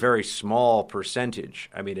very, very small percentage.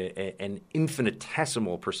 I mean, an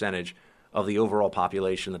infinitesimal percentage of the overall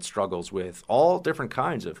population that struggles with all different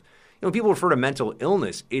kinds of. When people refer to mental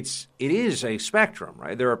illness, it is a spectrum,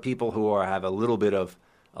 right? There are people who have a little bit of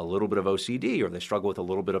OCD, or they struggle with a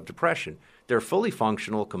little bit of depression. They're fully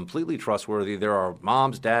functional, completely trustworthy. There are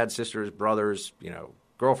moms, dads, sisters, brothers,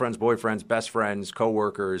 girlfriends, boyfriends, best friends,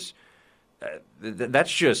 coworkers.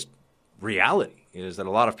 That's just reality. Is that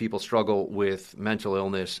a lot of people struggle with mental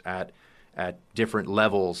illness at different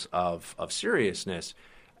levels of seriousness.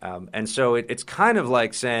 And so it's kind of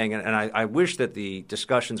like saying, and I wish that the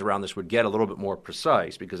discussions around this would get a little bit more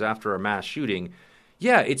precise, because after a mass shooting,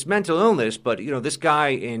 yeah, it's mental illness, but this guy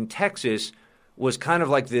in Texas was kind of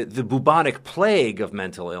like the bubonic plague of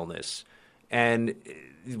mental illness. And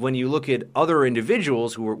when you look at other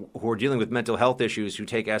individuals who are dealing with mental health issues, who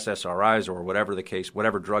take SSRIs or whatever the case,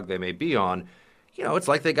 whatever drug they may be on, it's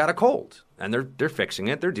like they got a cold and they're fixing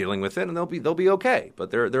it, they're dealing with it, and they'll be okay, but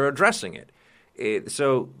they're addressing it.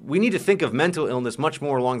 So we need to think of mental illness much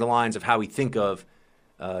more along the lines of how we think of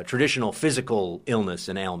traditional physical illness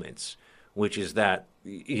and ailments, which is that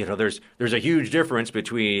there's a huge difference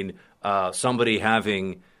between somebody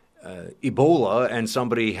having Ebola and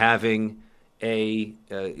somebody having a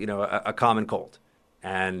common cold.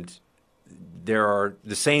 And the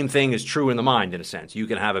same thing is true in the mind, in a sense. You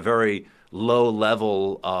can have a very low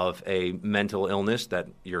level of a mental illness that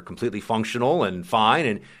you're completely functional and fine,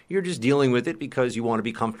 and you're just dealing with it because you want to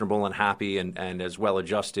be comfortable and happy and as well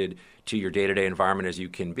adjusted to your day-to-day environment as you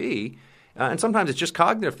can be. And sometimes it's just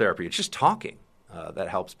cognitive therapy. It's just talking that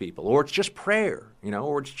helps people, or it's just prayer,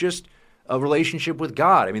 or it's just a relationship with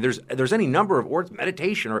God. I mean, there's any number of, or it's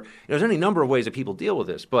meditation, or there's any number of ways that people deal with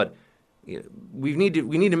this. But we need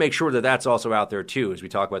to make sure that that's also out there too, as we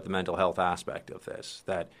talk about the mental health aspect of this.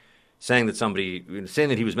 That saying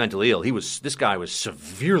that he was mentally ill, this guy was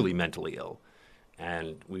severely mentally ill,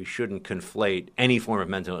 and we shouldn't conflate any form of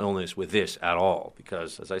mental illness with this at all,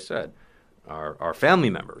 because, as I said, our family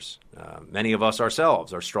members, many of us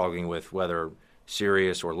ourselves, are struggling with whether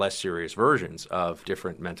serious or less serious versions of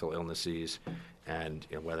different mental illnesses, and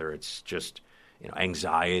whether it's just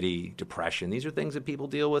anxiety, depression. These are things that people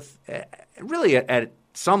deal with really at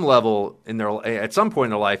some level at some point in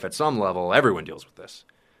their life. At some level, everyone deals with this.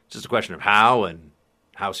 It's just a question of how and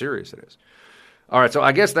how serious it is. All right, so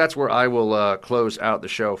I guess that's where I will close out the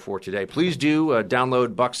show for today. Please do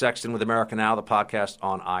download Buck Sexton with America Now, the podcast,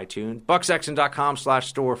 on iTunes.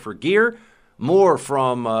 BuckSexton.com/store for gear. More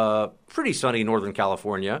from pretty sunny Northern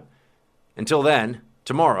California. Until then,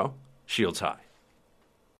 tomorrow, shields high.